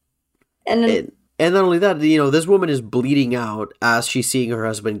 And then, And not only that, you know, this woman is bleeding out as she's seeing her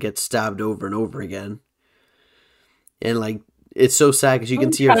husband get stabbed over and over again. And like, it's so sad because you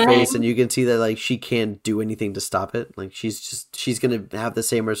can see her face and you can see that like she can't do anything to stop it. Like she's gonna have the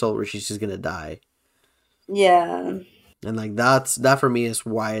same result where she's just gonna die. yeah, And like that for me is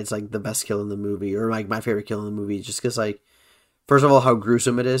why it's like the best kill in the movie, or like my favorite kill in the movie, just because like, first of all, how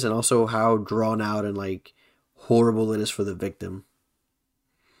gruesome it is, and also how drawn out and like horrible it is for the victim.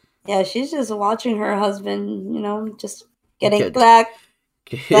 yeah. She's just watching her husband, you know, just getting Get black,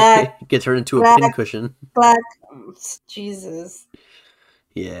 black, get turned into a black. pincushion. black. Jesus.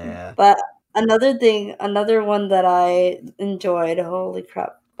 Yeah. But another one that I enjoyed. Holy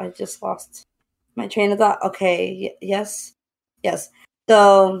crap! I just lost my train of thought. Okay, yes.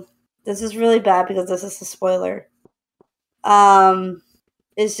 So this is really bad because this is a spoiler.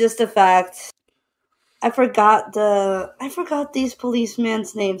 It's just a fact. I forgot these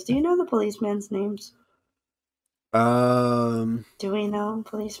policemen's names. Do you know the policemen's names? Um, Do we know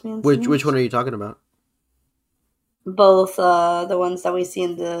policemen's names? which one are you talking about? Both the ones that we see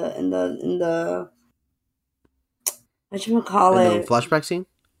in the The whatchamacallit flashback scene?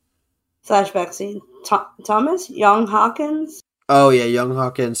 flashback scene. Thomas Young Hawkins. Oh yeah, Young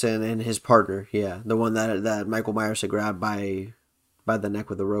Hawkins and his partner. Yeah, the one that Michael Myers had grabbed by the neck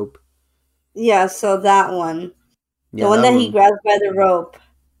with a rope. Yeah, so that one. Yeah, The one that that he grabs by the rope.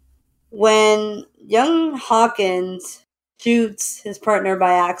 When young Hawkins shoots his partner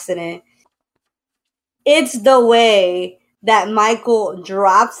by accident, it's the way that Michael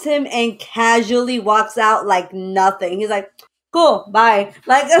drops him and casually walks out like nothing. He's like, cool, bye.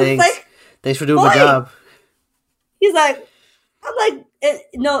 Like, it's like, Thanks for doing boy. my job. He's like, I'm like,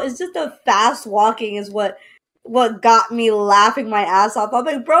 no, it's just the fast walking is what got me laughing my ass off. I'm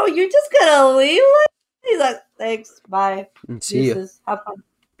like, bro, you're just gonna leave? He's like, thanks, bye. See you. Deuces, have fun.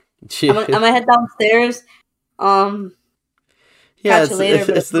 I'm gonna head downstairs. Yeah, catch you later,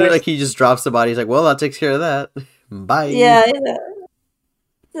 but it's literally first- like he just drops the body. He's like, well, that takes care of that. Bye. Yeah.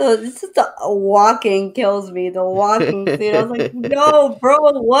 So this is the walking kills me. The walking scene. I was like, no, bro,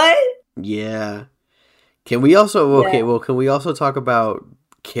 what? Yeah. Can we also Yeah. Well, can we also talk about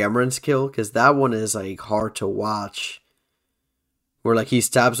Cameron's kill? Because that one is like hard to watch. Where like he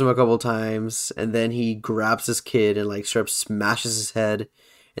stabs him a couple times, and then he grabs his kid and like straight up smashes his head,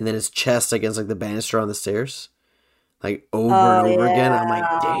 and then his chest against like the banister on the stairs, like over and over again. I'm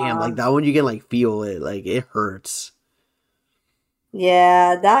like, damn, like that one you can like feel it, like it hurts.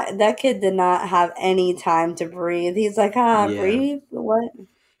 Yeah, that kid did not have any time to breathe. He's like, Yeah. breathe? What?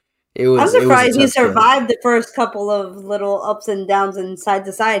 It was. I'm it was a surprised he tough kill. survived the first couple of little ups and downs and side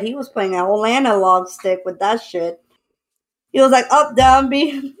to side. He was playing a whole analog stick with that shit. He was like up, down,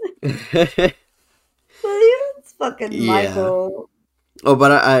 B. It's fucking Yeah. Michael. Oh,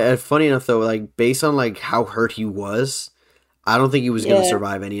 but I funny enough though, like based on like how hurt he was, I don't think he was gonna Yeah.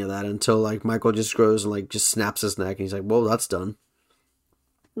 survive any of that until like Michael just goes and like just snaps his neck, and he's like, "Well, that's done."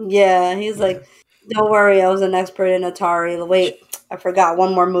 Yeah, he's like, don't worry, I was an expert in Atari. Wait, I forgot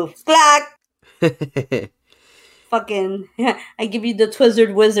one more move. Black! Fucking, I give you the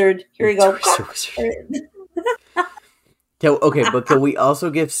Twizzard Wizard. Here we go. Okay, but can we also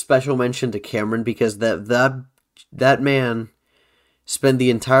give special mention to Cameron, because that man spent the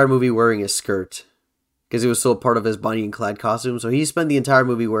entire movie wearing a skirt because it was still part of his Bonnie and Clyde costume. So he spent the entire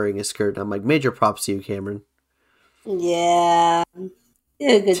movie wearing a skirt. I'm like, major props to you, Cameron. Yeah. You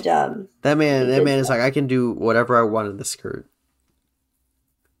did a good job. That man Good is like, I can do whatever I want in the skirt.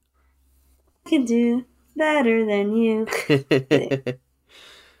 can do better than you.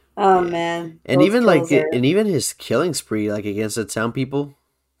 Oh man, And those even kills are and even his killing spree, like against the townspeople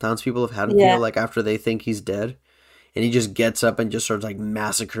of Haddonfield, yeah, like after they think he's dead, and he just gets up and just starts like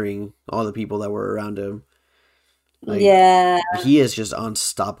massacring all the people that were around him. Like yeah. he is just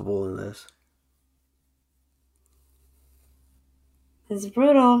unstoppable in this. It's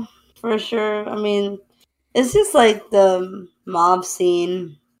brutal for sure. I mean, it's just like the mob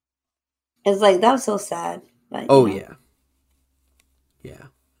scene. It's like that was so sad, but Oh yeah, yeah.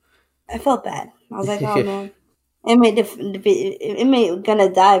 I felt bad. I was like, oh man, inmate gonna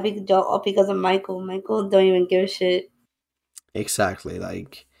die because of Michael. Michael don't even give a shit. Exactly.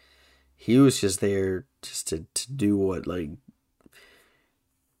 Like he was just there just to do what, like,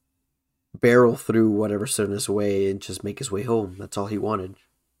 barrel through whatever stood in his way and just make his way home. That's all he wanted.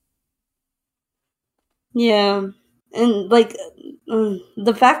 Yeah, and like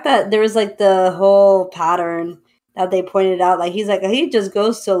the fact that there was like the whole pattern that they pointed out, like he's like he just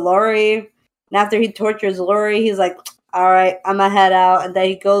goes to Lori, and after he tortures Lori, he's like, "All right, I'm gonna head out," and then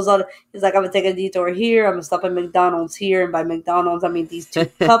he goes on. He's like, "I'm gonna take a detour here. I'm gonna stop at McDonald's here, and by McDonald's, I mean these two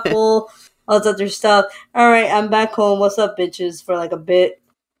couple, all this other stuff. All right, I'm back home. What's up, bitches?" For like a bit,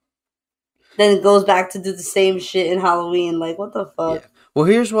 then it goes back to do the same shit in Halloween. Like, what the fuck? Yeah. Well,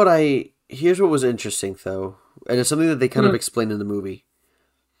 here's what was interesting though, and it's something that they kind of explained in the movie.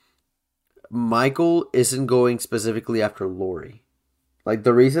 Michael isn't going specifically after Lori. Like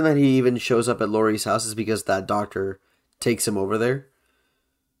the reason that he even shows up at Lori's house is because that doctor takes him over there.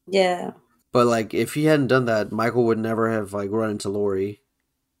 Yeah, But like if he hadn't done that, Michael would never have like run into Lori,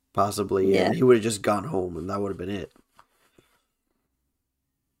 possibly, yeah, and he would have just gone home and that would have been it.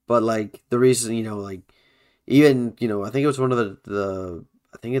 But like the reason, like even, I think it was one of the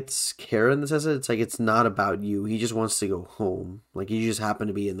I think it's Karen that says it. It's like it's not about you. He just wants to go home. Like you just happen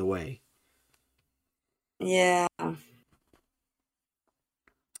to be in the way. yeah.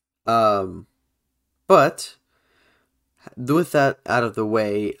 But with that out of the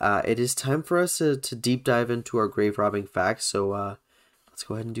way, it is time for us to deep dive into our grave robbing facts. So let's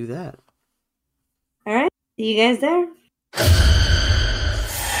go ahead and do that. All right, see you guys there.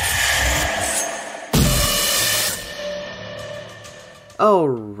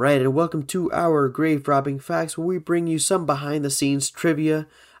 Alright, and welcome to our grave robbing facts, where we bring you some behind the scenes trivia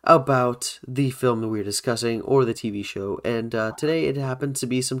about the film that we're discussing or the TV show. And today it happens to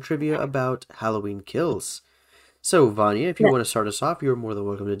be some trivia about Halloween Kills. So, Vanya, if you want to start us off, you're more than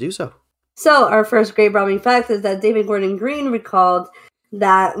welcome to do so. So, our first grave robbing fact is that David Gordon Green recalled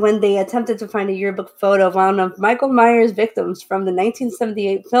that when they attempted to find a yearbook photo of one of Michael Myers' victims from the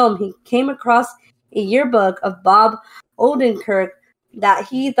 1978 film, he came across a yearbook of Bob Odenkirk that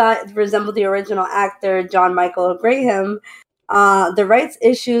he thought resembled the original actor John Michael Graham. The rights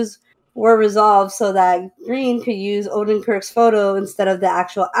issues were resolved so that Green could use Odenkirk's photo instead of the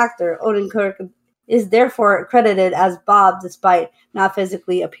actual actor. Odenkirk is therefore credited as Bob despite not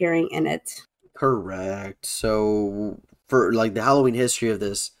physically appearing in it. Correct. So, for like the Halloween history of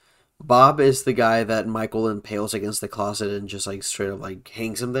this, Bob is the guy that Michael impales against the closet and just like straight up like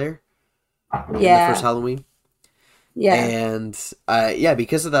hangs him there. In the first Halloween. Yeah. And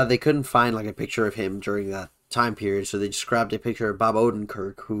because of that, they couldn't find like a picture of him during that time period, so they just grabbed a picture of Bob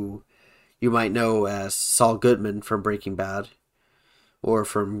Odenkirk, who you might know as Saul Goodman from Breaking Bad, or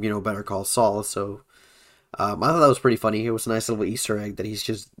from Better Call Saul. So I thought that was pretty funny. It was a nice little Easter egg that he's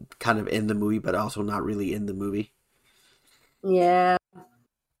just kind of in the movie, but also not really in the movie. Yeah,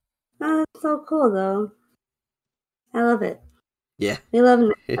 that's so cool though. I love it. Yeah, we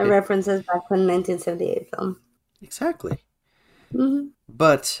love references back to the 1978 film. Exactly. Mm-hmm.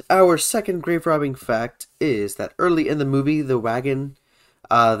 But our second grave robbing fact is that early in the movie, the wagon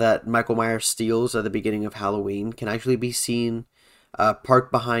that Michael Myers steals at the beginning of Halloween can actually be seen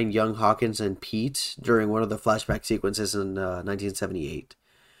parked behind young Hawkins and Pete during one of the flashback sequences in 1978.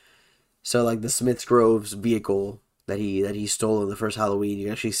 So, like the Smiths Grove's vehicle that he stole in the first Halloween, you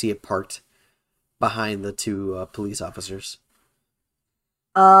can actually see it parked behind the two police officers.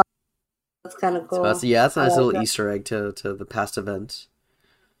 That's kind of cool. So that's a nice little Easter egg to the past events.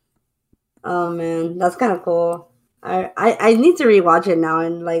 Oh man, that's kind of cool. I need to rewatch it now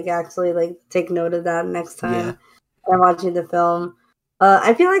and like actually like take note of that next time I'm watching the film.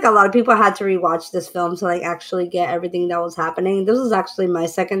 I feel like a lot of people had to rewatch this film to like actually get everything that was happening. This was actually my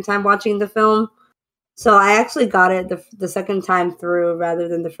second time watching the film, so I actually got it the second time through rather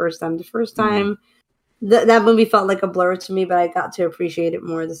than the first time. The first time, that movie felt like a blur to me, but I got to appreciate it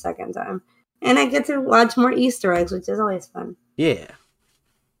more the second time. And I get to watch more Easter eggs, which is always fun. Yeah.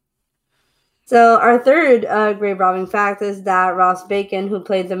 So our third grave robbing fact is that Ross Bacon, who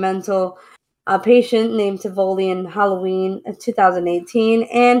played the mental A patient named Tivoli in Halloween 2018,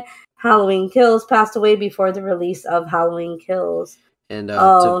 and Halloween Kills passed away before the release of Halloween Kills. And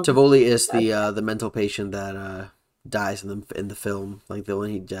Oh, Tivoli is the mental patient that dies in the film, like the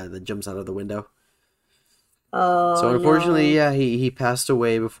one that jumps out of the window. So oh unfortunately, no. yeah, he passed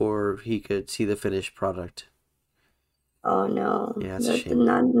away before he could see the finished product. Oh no. Yeah, it's a shame.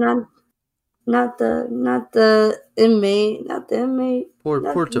 Not the inmate. Not the inmate. Poor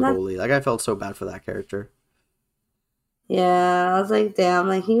Not, not Tivoli. Like, I felt so bad for that character. Yeah, I was like, damn,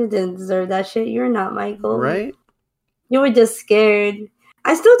 like you didn't deserve that shit. You're not Michael. Right? You were just scared.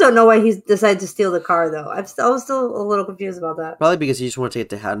 I still don't know why he decided to steal the car, though. I was still a little confused about that. Probably because he just wanted to get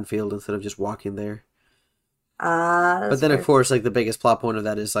to Haddonfield instead of just walking there. But then, of course, like, the biggest plot point of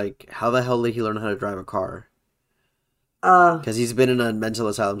that is, like, how the hell did he learn how to drive a car? Because he's been in a mental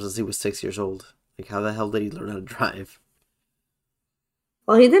asylum since he was 6 years old. Like, how the hell did he learn how to drive?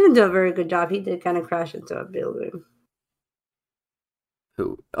 Well, he didn't do a very good job. He did kind of crash into a building.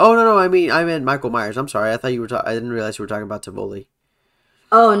 Who? Oh, no, I meant Michael Myers. I'm sorry. I thought you were I didn't realize you were talking about Tivoli.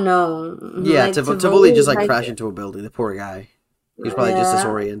 Oh, no. Yeah, like, Tivoli just, like, crashed into a building. The poor guy. He's probably just Yeah.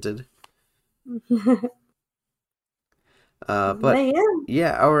 disoriented. But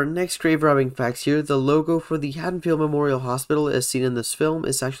yeah, our next grave robbing facts here. The logo for the Haddonfield Memorial Hospital, as seen in this film,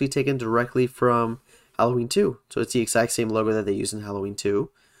 is actually taken directly from Halloween 2. So it's the exact same logo that they used in Halloween 2.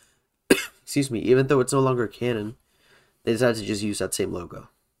 Excuse me. Even though it's no longer canon, they decided to just use that same logo.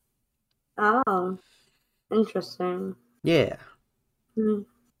 Oh, interesting. Yeah.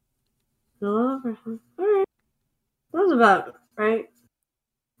 Alright. That's about right.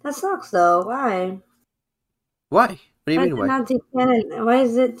 That sucks, though. Why? Why? What do you mean, why? Why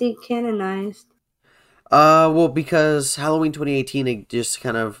is it decanonized? Well, because Halloween 2018, it just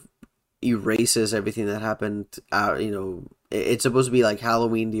kind of erases everything that happened. It's supposed to be like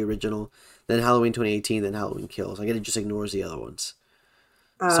Halloween, the original, then Halloween 2018, then Halloween Kills. Like, it just ignores the other ones.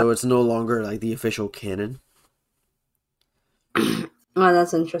 So it's no longer like the official canon. Oh,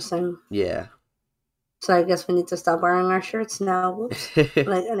 that's interesting. Yeah. So I guess we need to stop wearing our shirts now. Whoops.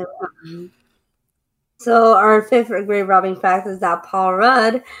 Like, anyway. So our fifth grave robbing fact is that Paul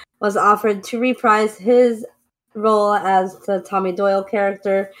Rudd was offered to reprise his role as the Tommy Doyle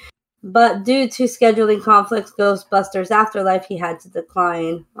character, but due to scheduling conflicts, Ghostbusters Afterlife, he had to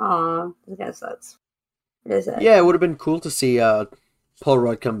decline. Aw, this guy sucks. What is it? Yeah, it would have been cool to see Paul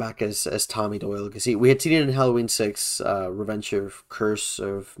Rudd come back as Tommy Doyle, because we had seen it in Halloween 6, Revenge of Curse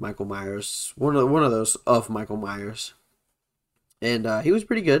of Michael Myers, one of those of Michael Myers, and he was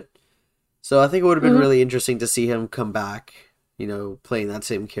pretty good. So I think it would have been really interesting to see him come back, playing that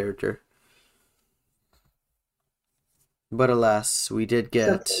same character. But alas, we did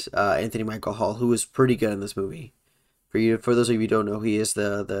get Anthony Michael Hall, who was pretty good in this movie. For those of you who don't know, he is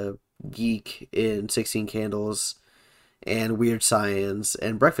the geek in 16 Candles and Weird Science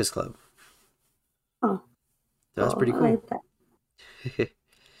and Breakfast Club. Oh. So that's pretty cool. I like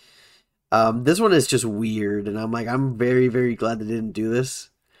that. This one is just weird, and I'm very, very glad they didn't do this.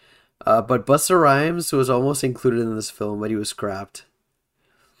 But Busta Rhymes was almost included in this film, but he was scrapped.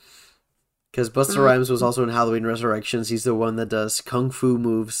 Because Busta Rhymes was also in Halloween Resurrections. He's the one that does kung fu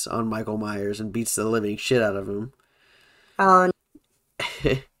moves on Michael Myers and beats the living shit out of him. Oh.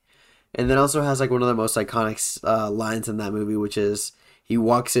 And then also has like one of the most iconic lines in that movie, which is he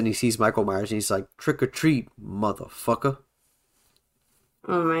walks in, he sees Michael Myers, and he's like, "Trick or treat, motherfucker."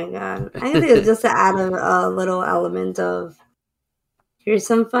 Oh my god. I think it's just to add a little element of, here's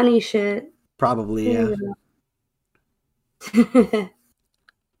some funny shit. Probably, yeah.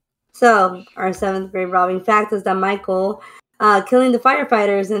 So, our seventh grave robbing fact is that Michael killing the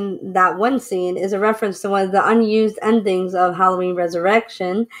firefighters in that one scene is a reference to one of the unused endings of Halloween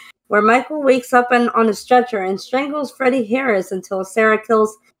Resurrection, where Michael wakes up on a stretcher and strangles Freddie Harris until Sarah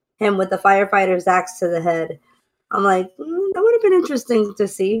kills him with the firefighter's axe to the head. I'm like, that would have been interesting to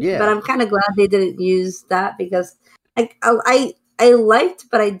see. Yeah. But I'm kind of glad they didn't use that, because I liked,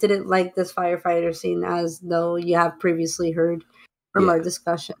 but I didn't like this firefighter scene, as though you have previously heard from our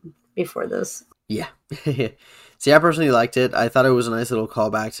discussion before this. Yeah. See, I personally liked it. I thought it was a nice little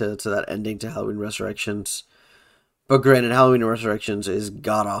callback to that ending to Halloween Resurrections. But granted, Halloween Resurrections is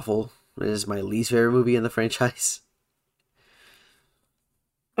god-awful. It is my least favorite movie in the franchise.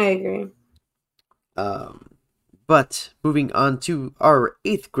 I agree. But moving on to our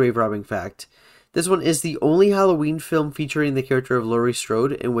eighth grave robbing fact. This one is the only Halloween film featuring the character of Laurie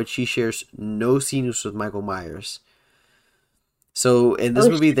Strode in which she shares no scenes with Michael Myers. So in this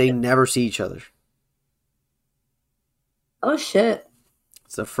movie, they never see each other. Oh shit.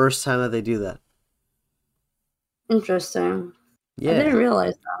 It's the first time that they do that. Interesting. Yeah. I didn't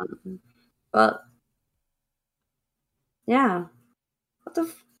realize that. But yeah, what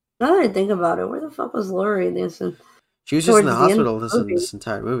the? Now that I think about it, where the fuck was Lori She was just in towards the the end of hospital the movie? this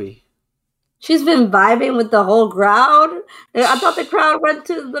entire movie. She's been vibing with the whole crowd. I thought the crowd went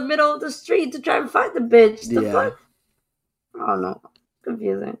to the middle of the street to try and find the bitch. The Yeah. fuck? Oh no,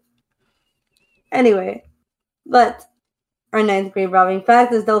 confusing. Anyway, but our ninth grade robbing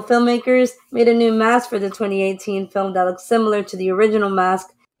fact is though filmmakers made a new mask for the 2018 film that looks similar to the original mask,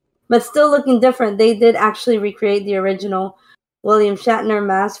 but still looking different, they did actually recreate the original William Shatner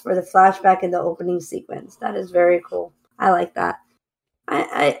mask for the flashback in the opening sequence. That is very cool. I like that.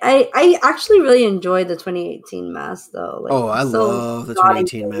 I actually really enjoyed the 2018 mask though. Like, Oh, I so love the naughty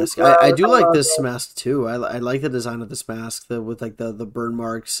 2018 mask. gross. I do like love this it. mask too. I like the design of this mask, with like the burn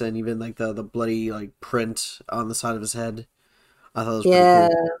marks and even like the bloody like print on the side of his head. I thought it was Yeah,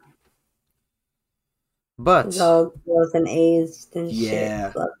 pretty cool. But it's all gross and aged and yeah.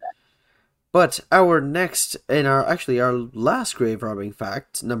 shit. Love But our next and our last grave robbing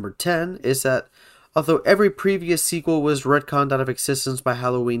fact, number 10, is that although every previous sequel was retconned out of existence by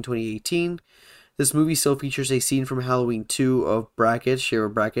Halloween 2018, this movie still features a scene from Halloween 2 of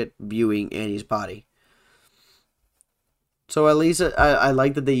Sheriff Brackett, viewing Annie's body. So at least I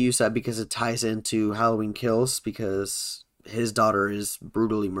like that they use that because it ties into Halloween Kills, because his daughter is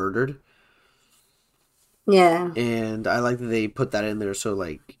brutally murdered. Yeah. And I like that they put that in there so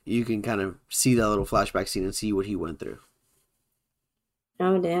like you can kind of see that little flashback scene and see what he went through.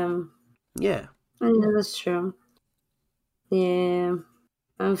 Oh damn. Yeah. Yeah, that's true. Yeah.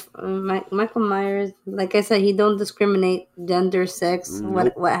 Michael Myers, like I said, he don't discriminate gender, sex,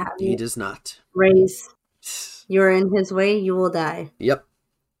 Nope. what have He you, does not. race. You're in his way, you will die. Yep.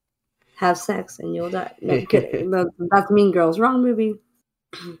 Have sex and you'll die. No kidding. That's Mean Girls. Wrong movie.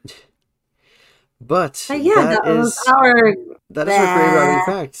 But yeah, that was our grave robbing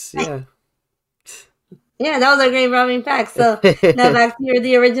facts. Yeah. Yeah, that was a great robbing fact. So now back to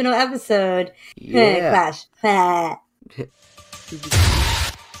the original episode. Yeah. Clash.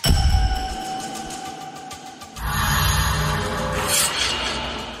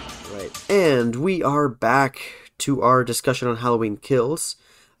 Right. And we are back to our discussion on Halloween Kills.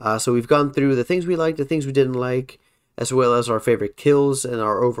 So we've gone through the things we liked, the things we didn't like, as well as our favorite kills and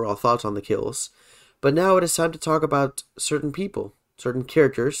our overall thoughts on the kills. But now it is time to talk about certain people, certain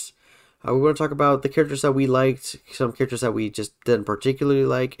characters. We want to talk about the characters that we liked, some characters that we just didn't particularly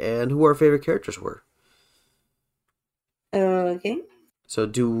like, and who our favorite characters were. Okay. So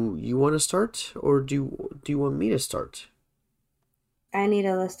do you want to start, or do you want me to start? I need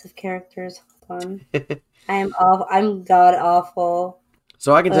a list of characters. Hold on. I'm god awful.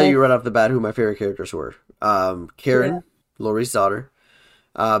 So I can tell you right off the bat who my favorite characters were. Karen, Laurie's daughter,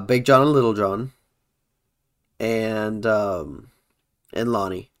 Big John and Little John, and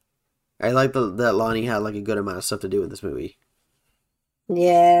Lonnie. I like that Lonnie had like a good amount of stuff to do in this movie.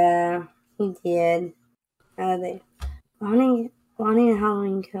 Yeah, he did. How are they? Lonnie and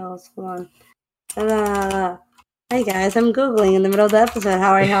Halloween Kills. Hold on. Hey guys, I'm Googling in the middle of the episode.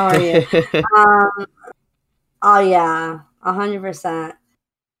 How are you? Oh yeah, 100%.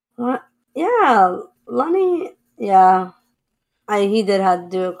 What? Yeah, Lonnie. Yeah, he did have to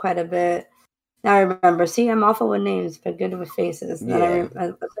do it quite a bit. Now I remember. See, I'm awful with names, but good with faces. Yeah.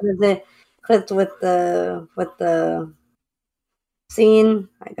 As soon as it clicked with the scene,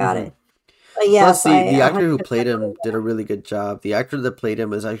 I got it. But yeah, Plus, the actor who 100% played him did a really good job. The actor that played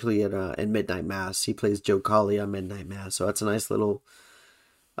him is actually in Midnight Mass. He plays Joe Colley on Midnight Mass, so that's a nice little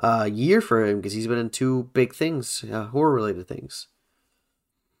year for him because he's been in two big things, horror-related things.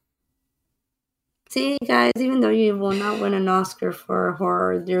 See, guys, even though you will not win an Oscar for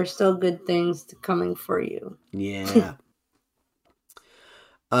horror, there are still good things coming for you. Yeah.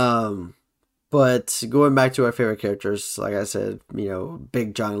 But going back to our favorite characters, like I said,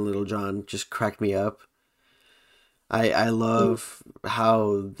 Big John and Little John just cracked me up. I love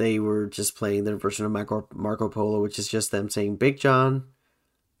how they were just playing their version of Marco Polo, which is just them saying Big John,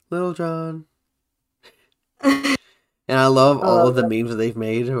 Little John. And I love all of the memes that they've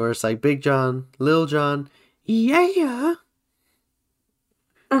made where it's like Big John, Little John, yeah.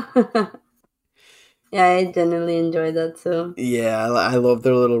 Yeah, I genuinely enjoyed that too. Yeah, I love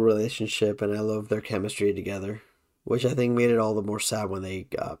their little relationship and I love their chemistry together, which I think made it all the more sad when they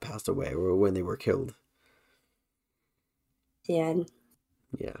passed away or when they were killed. Yeah.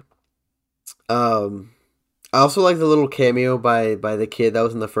 Yeah. I also like the little cameo by the kid that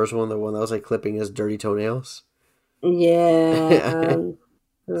was in the first one, the one that was like clipping his dirty toenails. Yeah.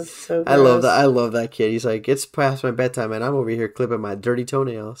 That's so I love gross. that. I love that kid. He's like, it's past my bedtime and I'm over here clipping my dirty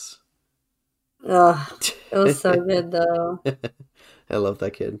toenails. Ugh, it was so good though. I love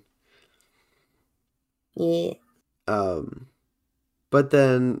that kid. Yeah. But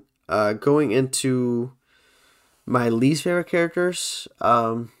then going into my least favorite characters,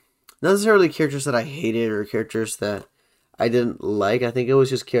 not necessarily characters that I hated or characters that I didn't like. I think it was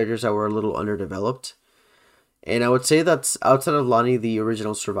just characters that were a little underdeveloped. And I would say that's outside of Lonnie, the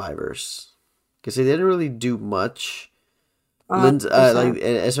original survivors, because they didn't really do much.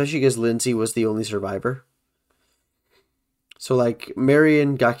 Especially because Lindsay was the only survivor. So like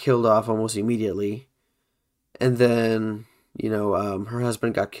Marion got killed off almost immediately, and then her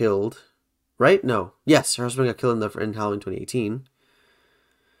husband got killed, right? No, yes, her husband got killed in Halloween 2018,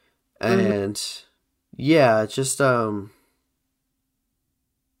 and yeah, just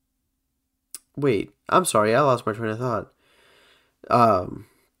wait, I'm sorry, I lost my train of thought.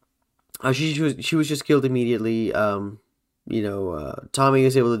 She was just killed immediately. Tommy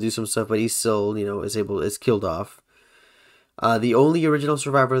is able to do some stuff, but he still is killed off. The only original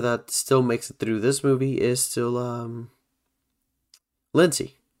survivor that still makes it through this movie is still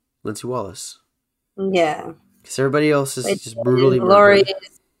Lindsay Wallace. Yeah. Because everybody else is just brutally murdered.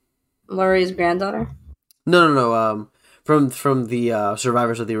 Laurie's granddaughter? No. From the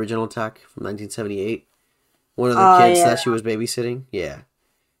survivors of the original attack from 1978. One of the kids that she was babysitting. Yeah.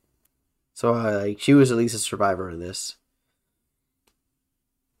 So she was at least a survivor in this.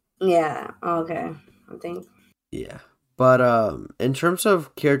 Yeah. Okay. I think. Yeah. But in terms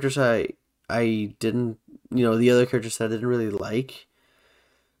of characters I didn't, the other characters that I didn't really like,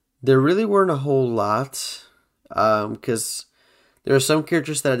 there really weren't a whole lot. Because there are some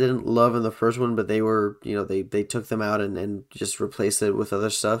characters that I didn't love in the first one, but they were, they took them out and just replaced it with other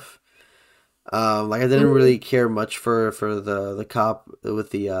stuff. Like I didn't really care much for the cop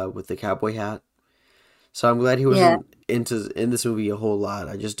with the cowboy hat. So I'm glad he wasn't in this movie a whole lot.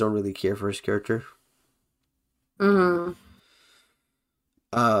 I just don't really care for his character. Mm-hmm.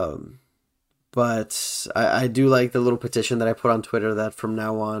 But I do like the little petition that I put on Twitter that from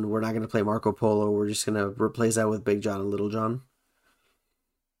now on we're not going to play Marco Polo. We're just going to replace that with Big John and Little John.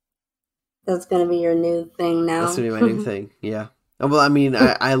 That's going to be your new thing now. That's going to be my new thing. Yeah. Well, I mean,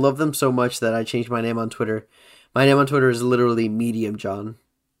 I love them so much that I changed my name on Twitter. My name on Twitter is literally Medium John.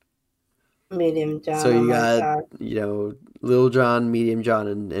 Medium John. So you got, Little John, Medium John,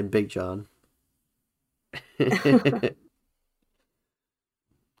 and Big John.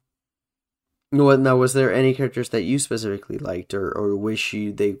 Now, was there any characters that you specifically liked or wish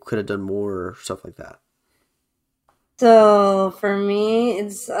they could have done more or stuff like that? So for me,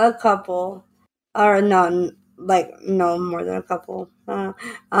 it's a couple, or no, more than a couple.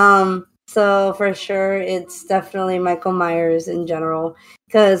 So for sure, it's definitely Michael Myers in general,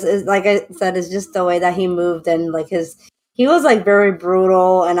 because like I said, it's just the way that he moved and like he was like very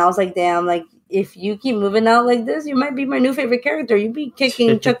brutal, and I was like, damn, like if you keep moving out like this, you might be my new favorite character. You'd be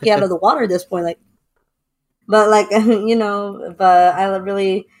kicking Chucky out of the water at this point, like. But like but I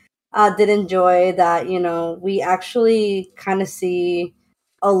really did enjoy that. We actually kind of see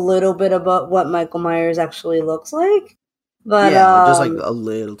a little bit about what Michael Myers actually looks like. But just like a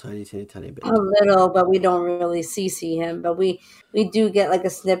little tiny bit. A little, but we don't really see him. But we do get like a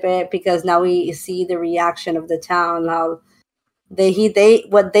snippet because now we see the reaction of the town, how they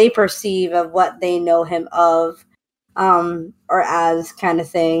what they perceive of what they know him of, or as kind of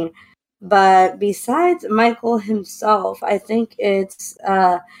thing. But besides Michael himself, I think it's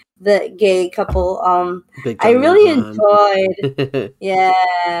the gay couple. I really enjoyed.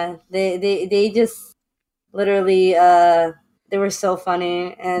 Yeah, they just literally they were so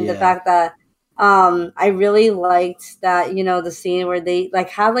funny, and the fact that I really liked that the scene where they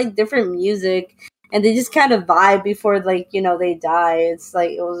like have like different music and they just kind of vibe before like they die. It's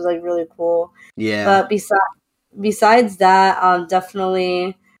like it was like really cool. Yeah. But besides that,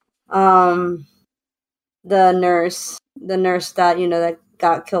 definitely the nurse that that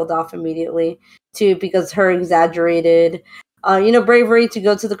got killed off immediately too, because her exaggerated bravery to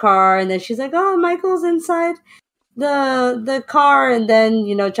go to the car, and then she's like, oh, Michael's inside the car, and then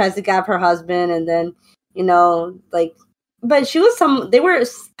tries to grab her husband, and then like, but they were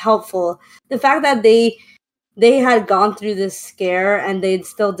helpful. The fact that they had gone through this scare and they'd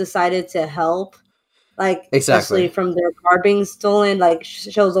still decided to help, like, especially from their car being stolen, like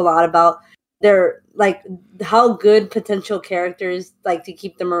shows a lot about their like how good potential characters like to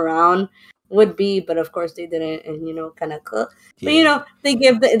keep them around would be. But of course they didn't, and kind of but they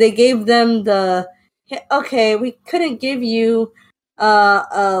gave them the okay, we couldn't give you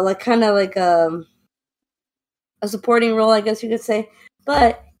like kind of like a supporting role, I guess you could say,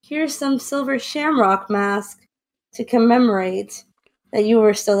 but here's some silver shamrock mask to commemorate that you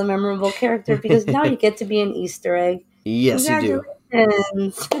were still a memorable character, because now you get to be an Easter egg. Yes, you do.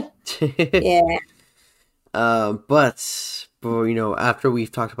 Yeah. But after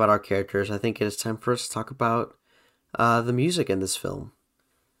we've talked about our characters, I think it is time for us to talk about the music in this film.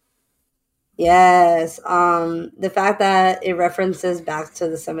 Yes. The fact that it references back to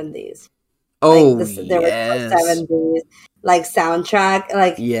the 70s. Like Oh the original yes, 70s, like soundtrack,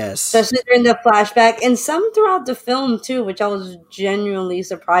 like yes. especially during the flashback and some throughout the film too, which I was genuinely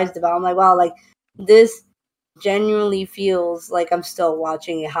surprised about. I'm like, wow, like this genuinely feels like I'm still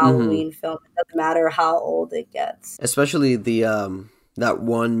watching a Mm-hmm. Halloween film. It doesn't matter how old it gets. Especially the that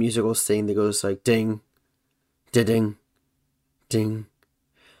one musical sting that goes like ding, ding, ding.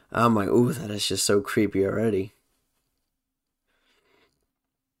 I'm like, ooh, that is just so creepy already.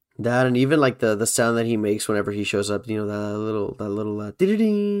 That and even like the sound that he makes whenever he shows up, that little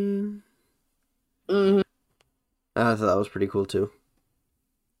ding. Hmm. I thought that was pretty cool too.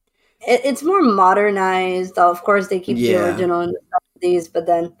 It's more modernized. Of course, they keep the Yeah. original in the 70s, but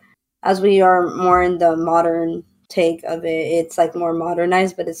then as we are more in the modern take of it, it's like more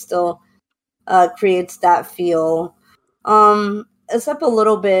modernized, but it still creates that feel. Except a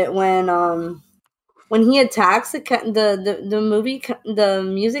little bit when he attacks the movie, the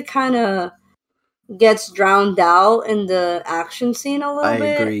music kind of gets drowned out in the action scene a I little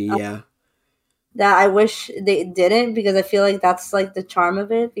bit. agree, yeah. That I wish they didn't, because I feel like that's like the charm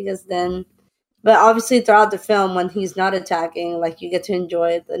of it. Because then, but obviously throughout the film, when he's not attacking, like you get to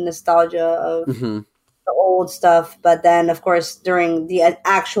enjoy the nostalgia of Hmm. the old stuff. But then, of course, during the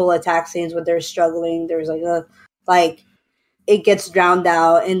actual attack scenes when they're struggling, there's like it gets drowned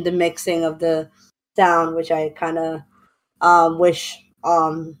out in the mixing of the sound, which I kind of wish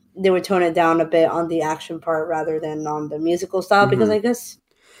they would tone it down a bit on the action part rather than on the musical style, because Hmm. I guess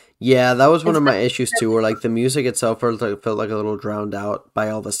Yeah, that was one it's of my issues too, where like the music itself felt like a little drowned out by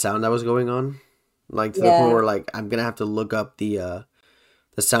all the sound that was going on. Like to the point yeah. where like I'm gonna have to look up the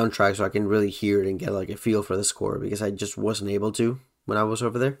soundtrack so I can really hear it and get like a feel for the score because I just wasn't able to when I was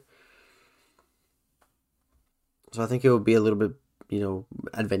over there. So I think it would be a little bit,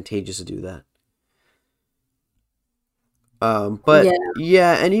 advantageous to do that. But Yeah.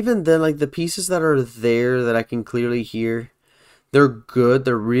 yeah, and even then, like the pieces that are there that I can clearly hear, they're good.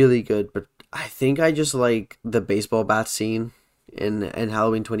 They're really good. But I think I just like the baseball bat scene in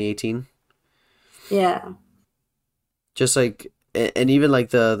Halloween 2018. Yeah. Just like, and even like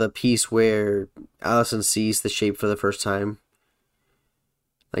the piece where Allison sees the shape for the first time.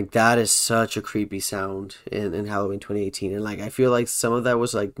 Like that is such a creepy sound in Halloween 2018, and like I feel like some of that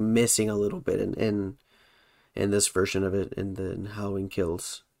was like missing a little bit in this version of it in Halloween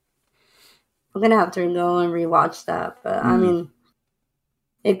Kills. I'm gonna have to go and rewatch that, but I Mm. mean,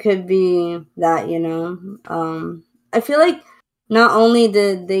 it could be that, I feel like not only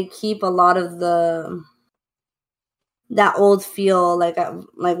did they keep a lot of the that old feel, like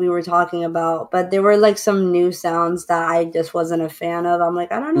we were talking about, but there were like some new sounds that I just wasn't a fan of. I'm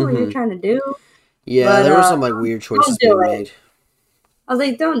like, I don't know what you're Hmm. trying to do, Yeah, but there were some like weird choices don't do being it. made. I was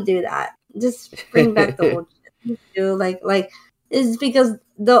like, don't do that. Just bring back the old shit. Do like it's because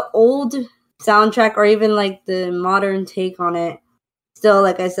the old soundtrack, or even like the modern take on it, still,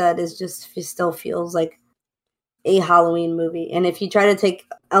 like I said, is just, it still feels like a Halloween movie. And if you try to take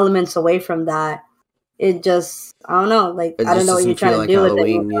elements away from that, it just, I don't know, like It I don't just know what you're doesn't feel trying to like do with it.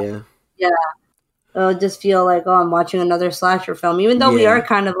 Halloween. Yeah, Yeah, it'll just feel like, oh, I'm watching another slasher film, even though we are yeah.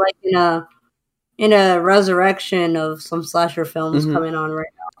 kind of like in a resurrection of some slasher films Hmm. coming on right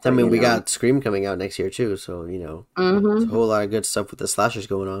now. I But mean, we got Scream coming out next year too, so it's a hmm whole lot of good stuff with the slashers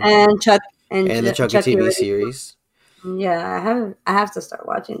going on, and and the Chucky Chucky TV already. series. Yeah, I have to start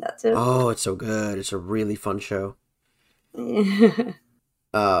watching that too. Oh, it's so good. It's a really fun show. I'm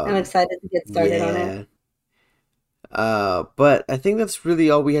Um, excited to get started on it. yeah. But I think that's really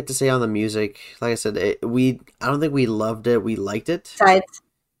all we had to say on the music. Like I said, I don't think we loved it. We liked it. Besides,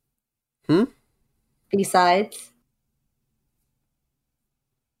 Hmm? besides,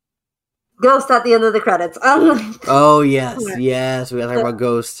 Ghost at the end of the credits. I'm like, Oh yes, yes. We gotta talk so, about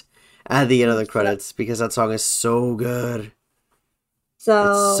Ghost at the end of the credits because that song is so good.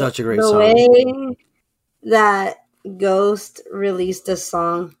 It's so such a great the song. way that Ghost released the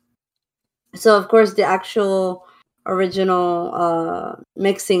song. So of course the actual original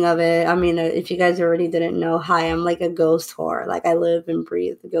mixing of it. I mean, if you guys already didn't know, hi, I'm like a Ghost whore. Like I live and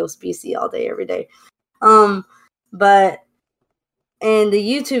breathe Ghost BC all day, every day. But in the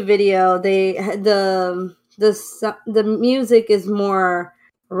YouTube video, the music is more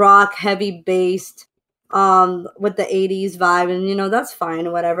rock heavy based, with the 80s vibe, and that's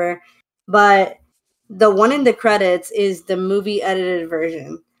fine, whatever. But the one in the credits is the movie edited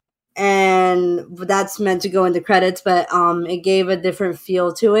version, and that's meant to go in the credits, but it gave a different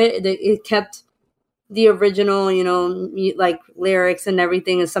feel to it. It kept the original, like lyrics and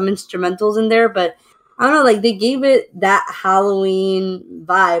everything, and some instrumentals in there, but I don't know, like they gave it that Halloween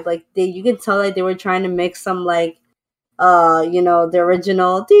vibe. Like you could tell like they were trying to mix some like the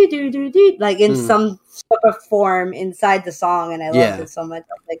original do do do do like in some sort of form inside the song, and I loved it so much.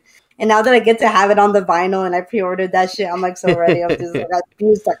 I was like, and now that I get to have it on the vinyl and I pre-ordered that shit, I'm like so ready. I'm just like I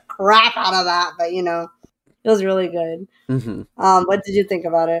used the crap out of that, but it was really good. What did you think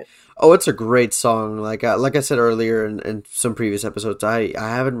about it? Oh, it's a great song. Like I said earlier in some previous episodes, I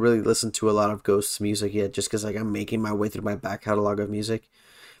haven't really listened to a lot of Ghost's music yet, just because like I'm making my way through my back catalog of music.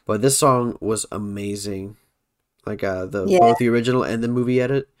 But this song was amazing. Like both the original and the movie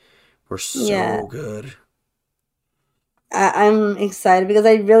edit were so good. I'm excited because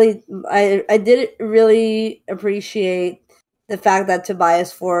I did really appreciate the fact that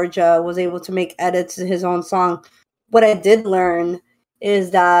Tobias Forge was able to make edits to his own song. What I did learn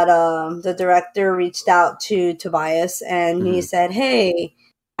is that the director reached out to Tobias and he said, "Hey,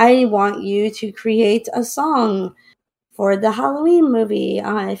 I want you to create a song for the Halloween movie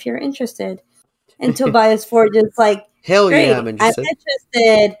if you're interested." And Tobias Forge is like, "Hell great, yeah, I'm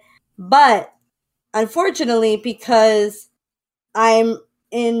interested, but unfortunately, because I'm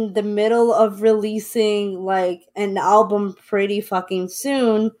in the middle of releasing like an album pretty fucking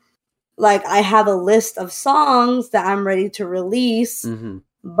soon, like I have a list of songs that I'm ready to release,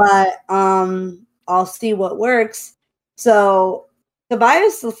 but I'll see what works." So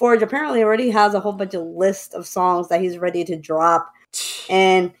Tobias Forge apparently already has a whole bunch of list of songs that he's ready to drop,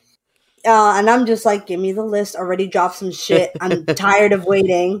 and I'm just like, give me the list, already drop some shit. I'm tired of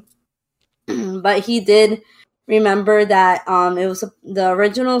waiting. But he did remember that it was the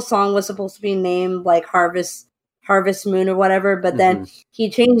original song was supposed to be named like Harvest Moon or whatever, but then he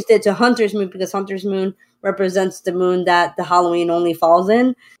changed it to Hunter's Moon because Hunter's Moon represents the moon that the Halloween only falls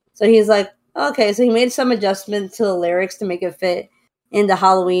in. So he's like, okay, so he made some adjustments to the lyrics to make it fit in the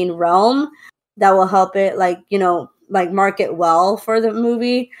Halloween realm that will help it like market well for the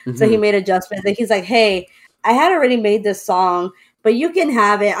movie. So he made adjustments. And he's like, hey, I had already made this song, but you can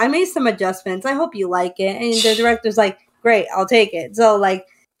have it. I made some adjustments. I hope you like it. And the director's like, great, I'll take it. So like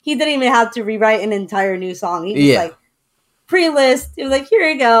he didn't even have to rewrite an entire new song. He just like pre-list. It was like, here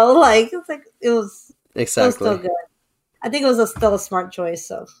you go. Like it was still good. I think it was still a smart choice.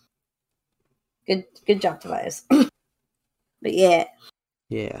 So good job, Tobias. But yeah.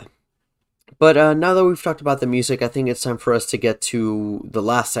 But now that we've talked about the music, I think it's time for us to get to the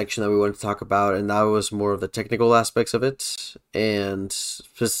last section that we wanted to talk about, and that was more of the technical aspects of it, and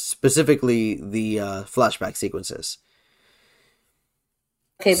specifically the flashback sequences.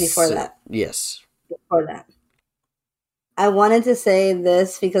 Okay, before that. Yes. Before that. I wanted to say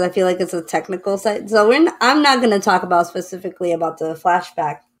this because I feel like it's a technical side. So I'm not going to talk about specifically about the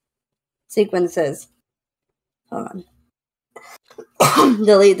flashback sequences. Hold on.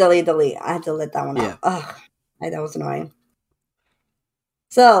 delete. I had to let that one out. Ugh, that was annoying.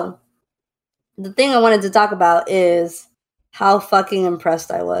 So, the thing I wanted to talk about is how fucking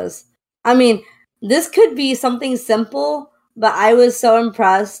impressed I was. I mean, this could be something simple, but I was so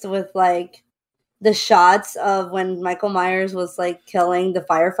impressed with, like, the shots of when Michael Myers was, like, killing the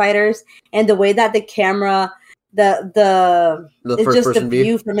firefighters and the way that the camera, it's just the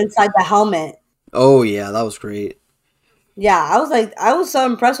view from inside the helmet. Oh, yeah, that was great. Yeah, I was so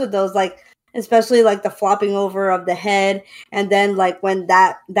impressed with those, like, especially, like, the flopping over of the head, and then, like, when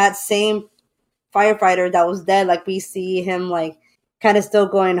that same firefighter that was dead, like, we see him, like, kind of still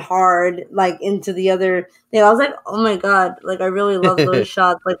going hard, like, into the other thing. I was like, oh my god, like, I really love those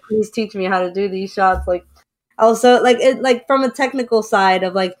shots. Like, please teach me how to do these shots. Like, also, like, it, like, from a technical side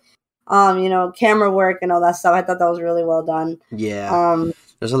of, like, camera work and all that stuff, I thought that was really well done. Yeah.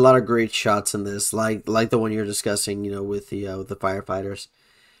 There's a lot of great shots in this, like the one you're discussing, with the firefighters.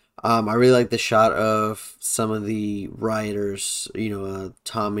 I really like the shot of some of the rioters,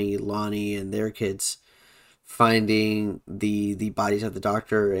 Tommy, Lonnie, and their kids finding the bodies of the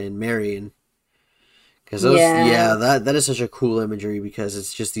doctor and Marion. Because that is such a cool imagery because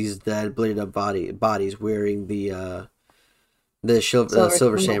it's just these dead, bladed up bodies wearing the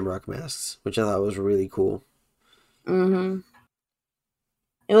silver shamrock masks, which I thought was really cool. Mm-hmm.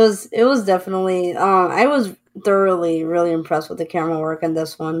 It was definitely. I was thoroughly, really impressed with the camera work in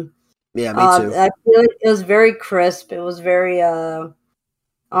this one. Yeah, me too. I feel like it was very crisp. It was very I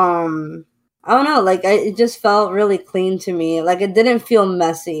don't know, like it just felt really clean to me. Like it didn't feel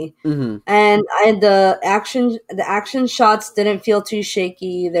messy, and the action shots didn't feel too shaky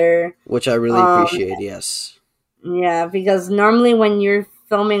either, which I really appreciate. Yes. Yeah, because normally when you're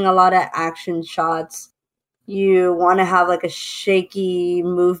filming a lot of action shots, you want to have like a shaky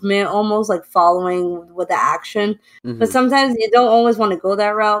movement, almost like following with the action. But sometimes you don't always want to go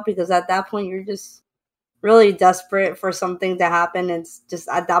that route, because at that point you're just really desperate for something to happen. It's just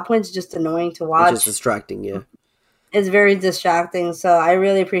at that point it's just annoying to watch. It's just distracting, yeah. It's very distracting. So I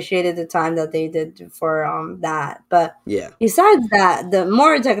really appreciated the time that they did for that. But yeah, besides that, the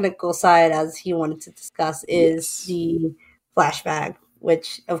more technical side, as he wanted to discuss, is the flashback,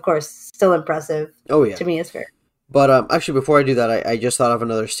 which of course still impressive. Oh yeah, to me it's fair. But actually, before I do that, I just thought of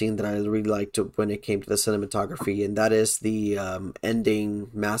another scene that I really liked when it came to the cinematography, and that is the ending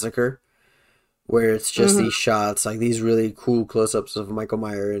massacre, where it's just these shots, like these really cool close-ups of Michael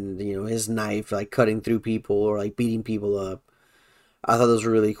Myers and, you know, his knife, like cutting through people or like beating people up. I thought those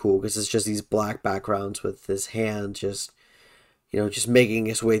were really cool because it's just these black backgrounds with his hand just, you know, just making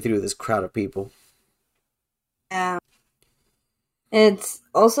his way through this crowd of people. Yeah. It's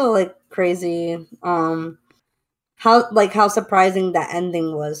also like crazy how surprising that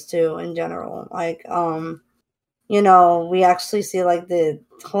ending was too in general. Like you know, we actually see like the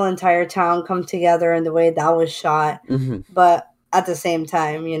whole entire town come together and the way that was shot. But at the same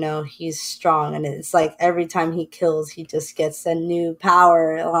time, you know, he's strong, and it's like every time he kills, he just gets a new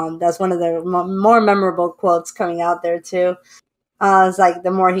power. That's one of the more memorable quotes coming out there too. It's like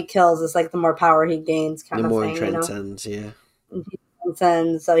the more he kills, it's like the more power he gains, kind the of more thing. he transcends, you know?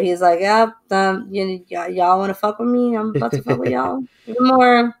 And so he's like, yeah, y'all want to fuck with me? I'm about to fuck with y'all even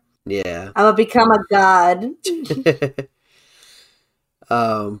more. Yeah. I'm gonna become a god.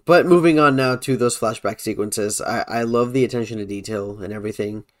 But moving on now to those flashback sequences, I love the attention to detail and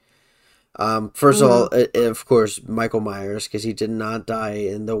everything. First of all, of course, Michael Myers, because he did not die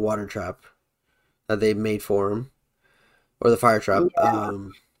in the water trap that they made for him, or the fire trap. Yeah.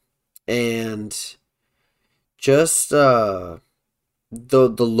 And just the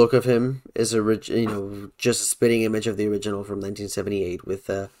look of him is just a spitting image of the original from 1978 with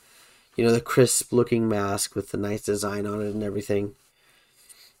you know, the crisp looking mask with the nice design on it and everything.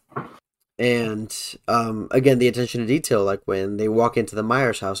 And again, the attention to detail, like when they walk into the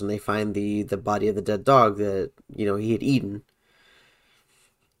Myers house and they find the body of the dead dog that, you know, he had eaten.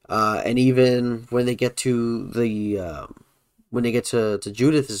 And even when they get to to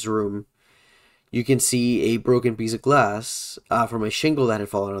Judith's room, you can see a broken piece of glass from a shingle that had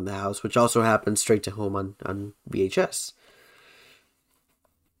fallen on the house, which also happened straight to home on VHS.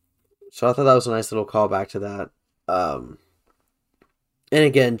 So I thought that was a nice little callback to that. And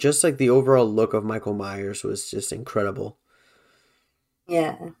again, just like the overall look of Michael Myers was just incredible.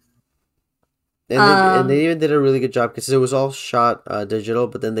 Yeah. And they even did a really good job because it was all shot digital,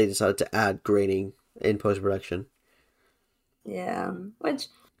 but then they decided to add graining in post-production. Yeah, which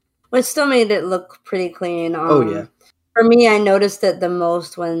still made it look pretty clean. Oh yeah. For me, I noticed it the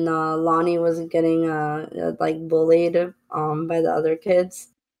most when Lonnie was getting like bullied by the other kids.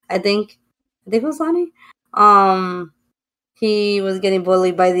 I think it was Lonnie. He was getting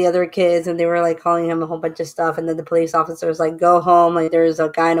bullied by the other kids, and they were like calling him a whole bunch of stuff. And then the police officer was like, "Go home!" Like there's a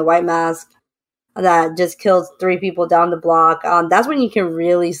guy in a white mask that just killed 3 people down the block. That's when you can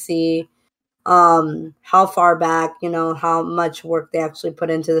really see how far back, you know, how much work they actually put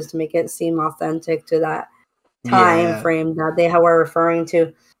into this to make it seem authentic to that time frame that they were referring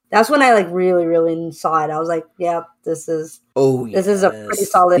to. That's when I like really saw it. I was like, "Yep, this is a pretty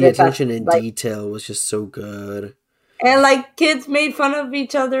solid." The attention in detail was just so good. And like kids made fun of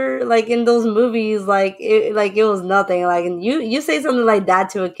each other, like in those movies, like it was nothing. Like, and you say something like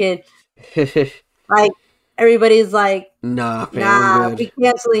that to a kid, like everybody's like, "Nah, fam, we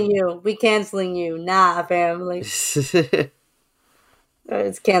canceling you, nah, family." It's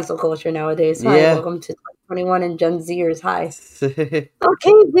cancel culture nowadays. Hi, welcome to 2021 and Gen Zers. Hi. Okay,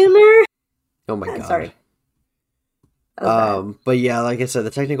 Zoomer. Oh my god. Sorry. But yeah, like I said,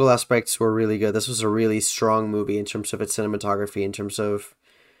 the technical aspects were really good. This was a really strong movie in terms of its cinematography, in terms of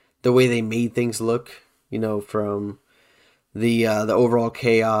the way they made things look, you know, from the overall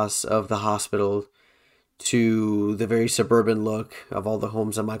chaos of the hospital to the very suburban look of all the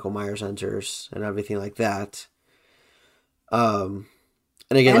homes that Michael Myers enters and everything like that. And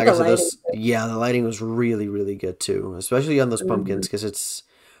again, like I said, the lighting was really, really good too, especially on those pumpkins, because it's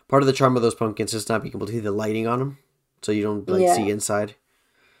part of the charm of those pumpkins is not being able to see the lighting on them. So you don't see inside.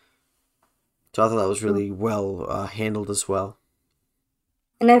 So I thought that was really well handled as well.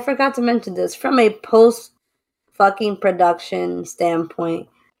 And I forgot to mention this, from a post fucking production standpoint,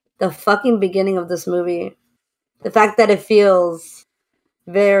 the fucking beginning of this movie, the fact that it feels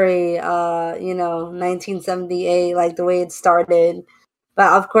very 1978, like the way it started.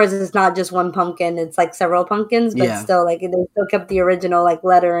 But of course it's not just one pumpkin, it's like several pumpkins, but still, like they still kept the original like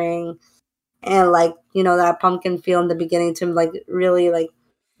lettering. and like that pumpkin feel in the beginning to like really like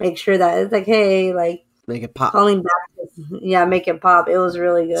make sure that it's like, hey, like Make it pop. calling back, yeah, make it pop. It was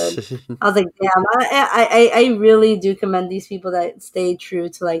really good. I was like, damn, I really do commend these people that stay true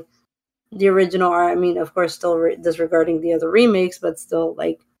to like the original art. I mean, of course, still disregarding the other remakes, but still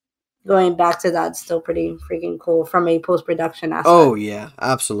like going back to that, still pretty freaking cool from a post production aspect. Oh yeah,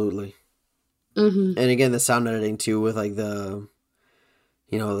 absolutely. Mm-hmm. And again, the sound editing too, with like the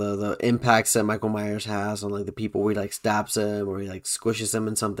the impacts that Michael Myers has on like the people where he like stabs them or he like squishes them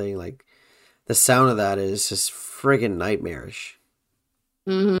in something. Like the sound of that is just friggin' nightmarish.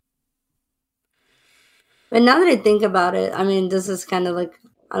 Mm-hmm. But now that I think about it, I mean, this is kind of like,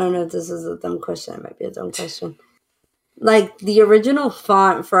 I don't know if this is a dumb question. It might be a dumb question. Like the original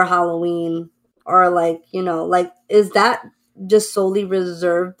font for Halloween, or like like, is that just solely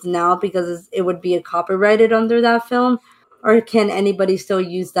reserved now because it would be a copyrighted under that film, or can anybody still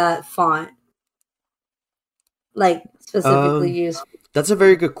use that font? Like specifically use. That's a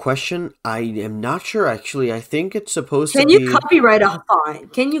very good question. I am not sure actually. I think it's supposed Can to be. you copyright a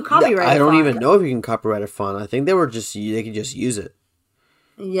font? Can you copyright? I a don't font? even know if you can copyright a font. I think they could just use it.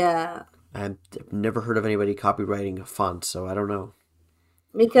 Yeah. I've never heard of anybody copywriting a font, so I don't know.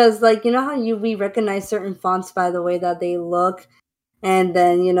 Because like how we recognize certain fonts by the way that they look, and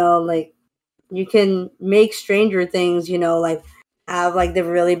then like you can make Stranger Things like have like the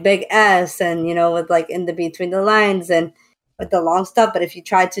really big S and with like in the between the lines and with the long stuff. But if you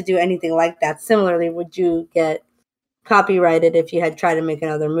tried to do anything like that similarly, would you get copyrighted if you had tried to make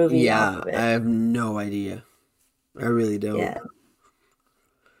another movie? Yeah, off of it? I have no idea. I really don't. Yeah.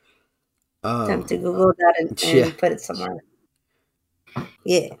 Time to Google that and put it somewhere.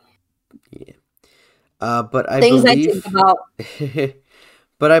 Yeah. Yeah. But I Things believe, I think about.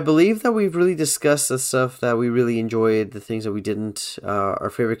 But I believe that we've really discussed the stuff that we really enjoyed, the things that we didn't,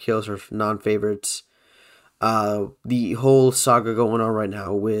 our favorite kills, our non-favorites. The whole saga going on right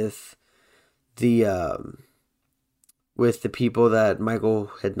now with the people that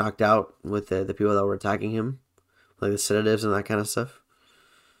Michael had knocked out, with the people that were attacking him, like the sedatives and that kind of stuff.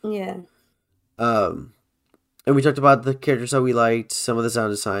 Yeah. And we talked about the characters that we liked, some of the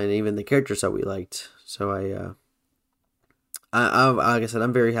sound design, even the characters that we liked. So I like I said,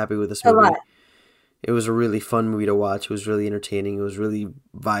 I'm very happy with this movie. A lot. It was a really fun movie to watch. It was really entertaining. It was really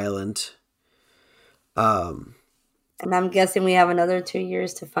violent. And I'm guessing we have another 2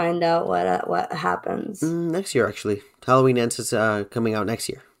 years to find out what happens. Next year, actually. Halloween Ends is coming out next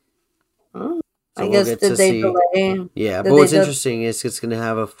year. Oh. So I guess did they delay? Yeah, but what's interesting is it's going to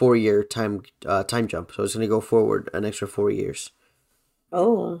have a 4-year time jump. So it's going to go forward an extra 4 years.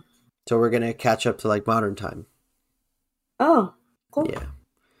 Oh. So we're going to catch up to like modern time. Oh, cool. Yeah.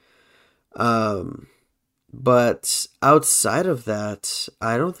 But outside of that,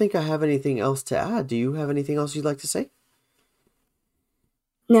 I don't think I have anything else to add. Do you have anything else you'd like to say?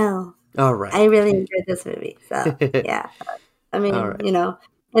 No. All right. I really enjoyed this movie. So, yeah. I mean, right.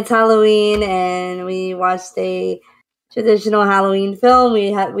 It's Halloween and we watched a traditional Halloween film.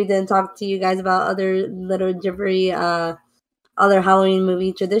 We didn't talk to you guys about other little gibbery other Halloween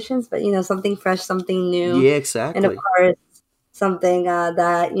movie traditions, but something fresh, something new. Yeah, exactly. And of course, something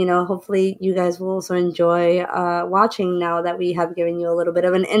that hopefully you guys will also enjoy watching now that we have given you a little bit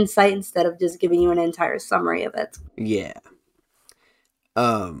of an insight instead of just giving you an entire summary of it. Yeah.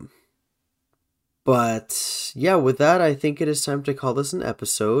 But yeah, with that, I think it is time to call this an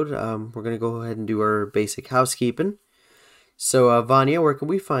episode. We're going to go ahead and do our basic housekeeping. So, Vanya, where can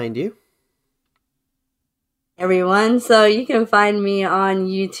we find you? Everyone, so you can find me on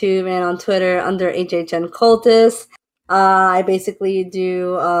YouTube and on Twitter under HHN Cultist. I basically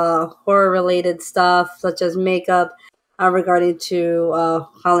do horror-related stuff such as makeup regarding to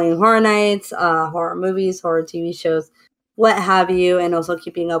Halloween Horror Nights, horror movies, horror TV shows, what have you, and also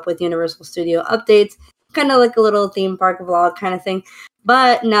keeping up with Universal Studio updates, kind of like a little theme park vlog kind of thing.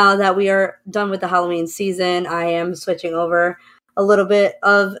 But now that we are done with the Halloween season, I am switching over a little bit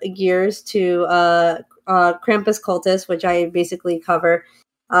of gears to Krampus Cultist, which I basically cover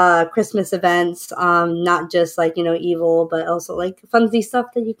Christmas events, not just like evil, but also like funsy stuff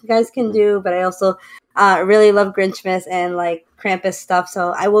that you guys can do. But I also really love Grinchmas and like Krampus stuff,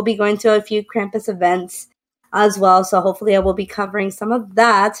 so I will be going to a few Krampus events as well. So hopefully I will be covering some of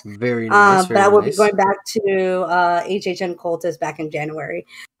that. Very nice. But I will be going back to HHN Cultist back in January.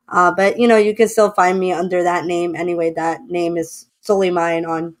 But you can still find me under that name anyway. That name is solely mine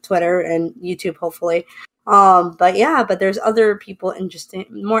on Twitter and YouTube, hopefully. But there's other people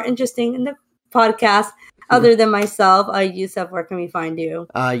more interesting in the podcast other than myself. Yusuf, where can we find you?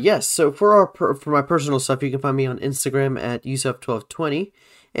 Yes. So for my personal stuff, you can find me on Instagram at Yusuf1220,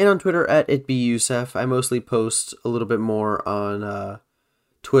 and on Twitter at itbeyusef. I mostly post a little bit more on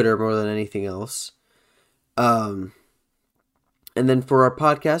Twitter more than anything else. And then for our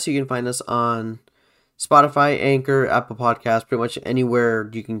podcast, you can find us on Spotify, Anchor, Apple Podcasts, pretty much anywhere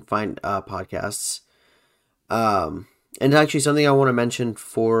you can find podcasts. And actually, something I want to mention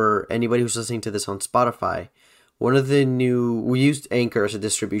for anybody who's listening to this on Spotify, we used Anchor as a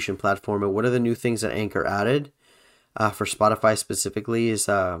distribution platform, and one of the new things that Anchor added for Spotify specifically is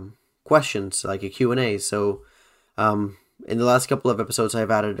questions, like a Q&A. So in the last couple of episodes, I've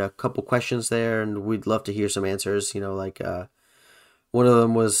added a couple questions there, and we'd love to hear some answers. One of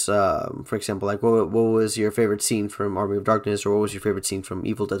them was, for example, like what was your favorite scene from Army of Darkness, or what was your favorite scene from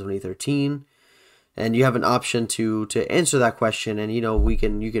Evil Dead 2013? And you have an option to answer that question, and you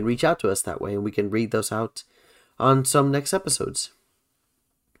can reach out to us that way, and we can read those out on some next episodes.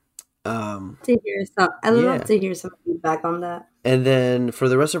 I'd love to hear some feedback on that. And then for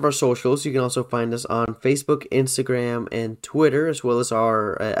the rest of our socials, you can also find us on Facebook, Instagram, and Twitter, as well as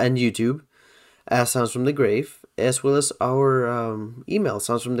and YouTube, as Sounds from the Grave, as well as our email,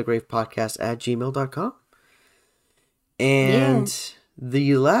 soundsfromthegravepodcast@gmail.com. And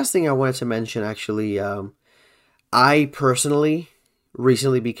the last thing I wanted to mention, actually, I personally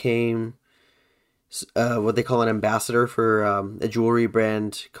recently became what they call an ambassador for a jewelry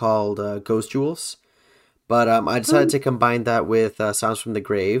brand called Ghost Jewels. But I decided to combine that with Sounds from the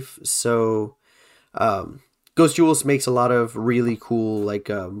Grave. So Ghost Jewels makes a lot of really cool,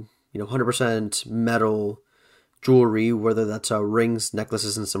 100% metal jewelry, whether that's rings,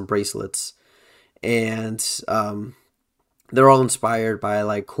 necklaces, and some bracelets. And they're all inspired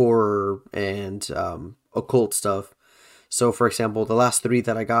by horror and occult stuff. So, for example, the last 3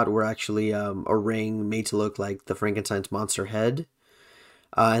 that I got were actually a ring made to look like the Frankenstein's monster head.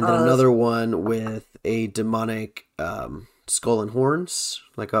 And then another one with a demonic skull and horns,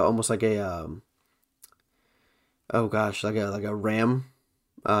 almost like a ram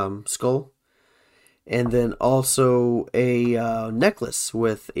skull. And then also a necklace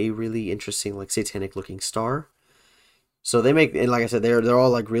with a really interesting, satanic looking star. So they make, and like I said, they're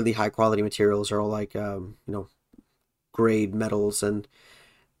all really high quality materials. They're all grade metals, and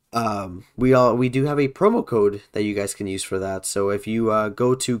we do have a promo code that you guys can use for that. So if you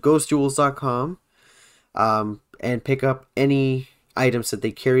go to ghostjewels.com and pick up any items that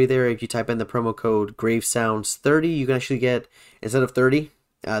they carry there, if you type in the promo code GraveSounds30, you can actually get, instead of 30,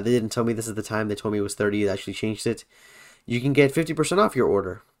 they didn't tell me this at the time, they told me it was 30, they actually changed it, you can get 50% off your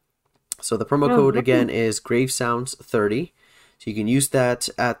order. So the promo code again is GraveSounds30. So you can use that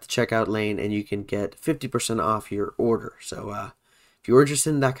at the checkout lane, and you can get 50% off your order. So if you're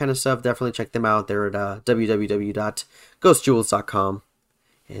interested in that kind of stuff, definitely check them out. They're at www.ghostjewels.com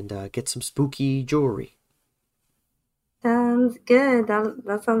and get some spooky jewelry. Sounds good.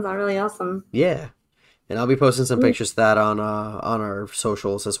 That sounds really awesome. Yeah. And I'll be posting some pictures of that on our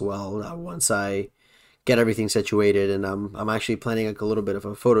socials as well once I get everything situated. And I'm actually planning a little bit of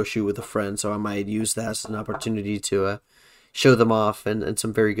a photo shoot with a friend, so I might use that as an opportunity to show them off, and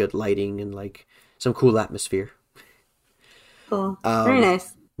some very good lighting and some cool atmosphere. Cool. Very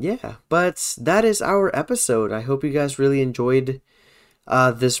nice. Yeah, but that is our episode. I hope you guys really enjoyed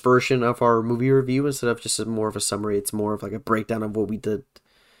this version of our movie review. Instead of just more of a summary, it's more of a breakdown of what we did,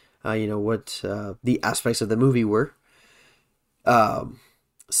 what the aspects of the movie were.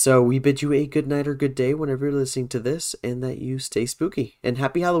 So we bid you a good night or good day whenever you're listening to this, and that you stay spooky. And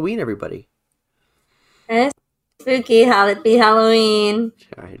happy Halloween, everybody. Spooky, happy Halloween.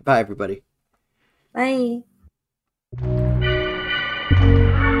 All right, bye, everybody. Bye.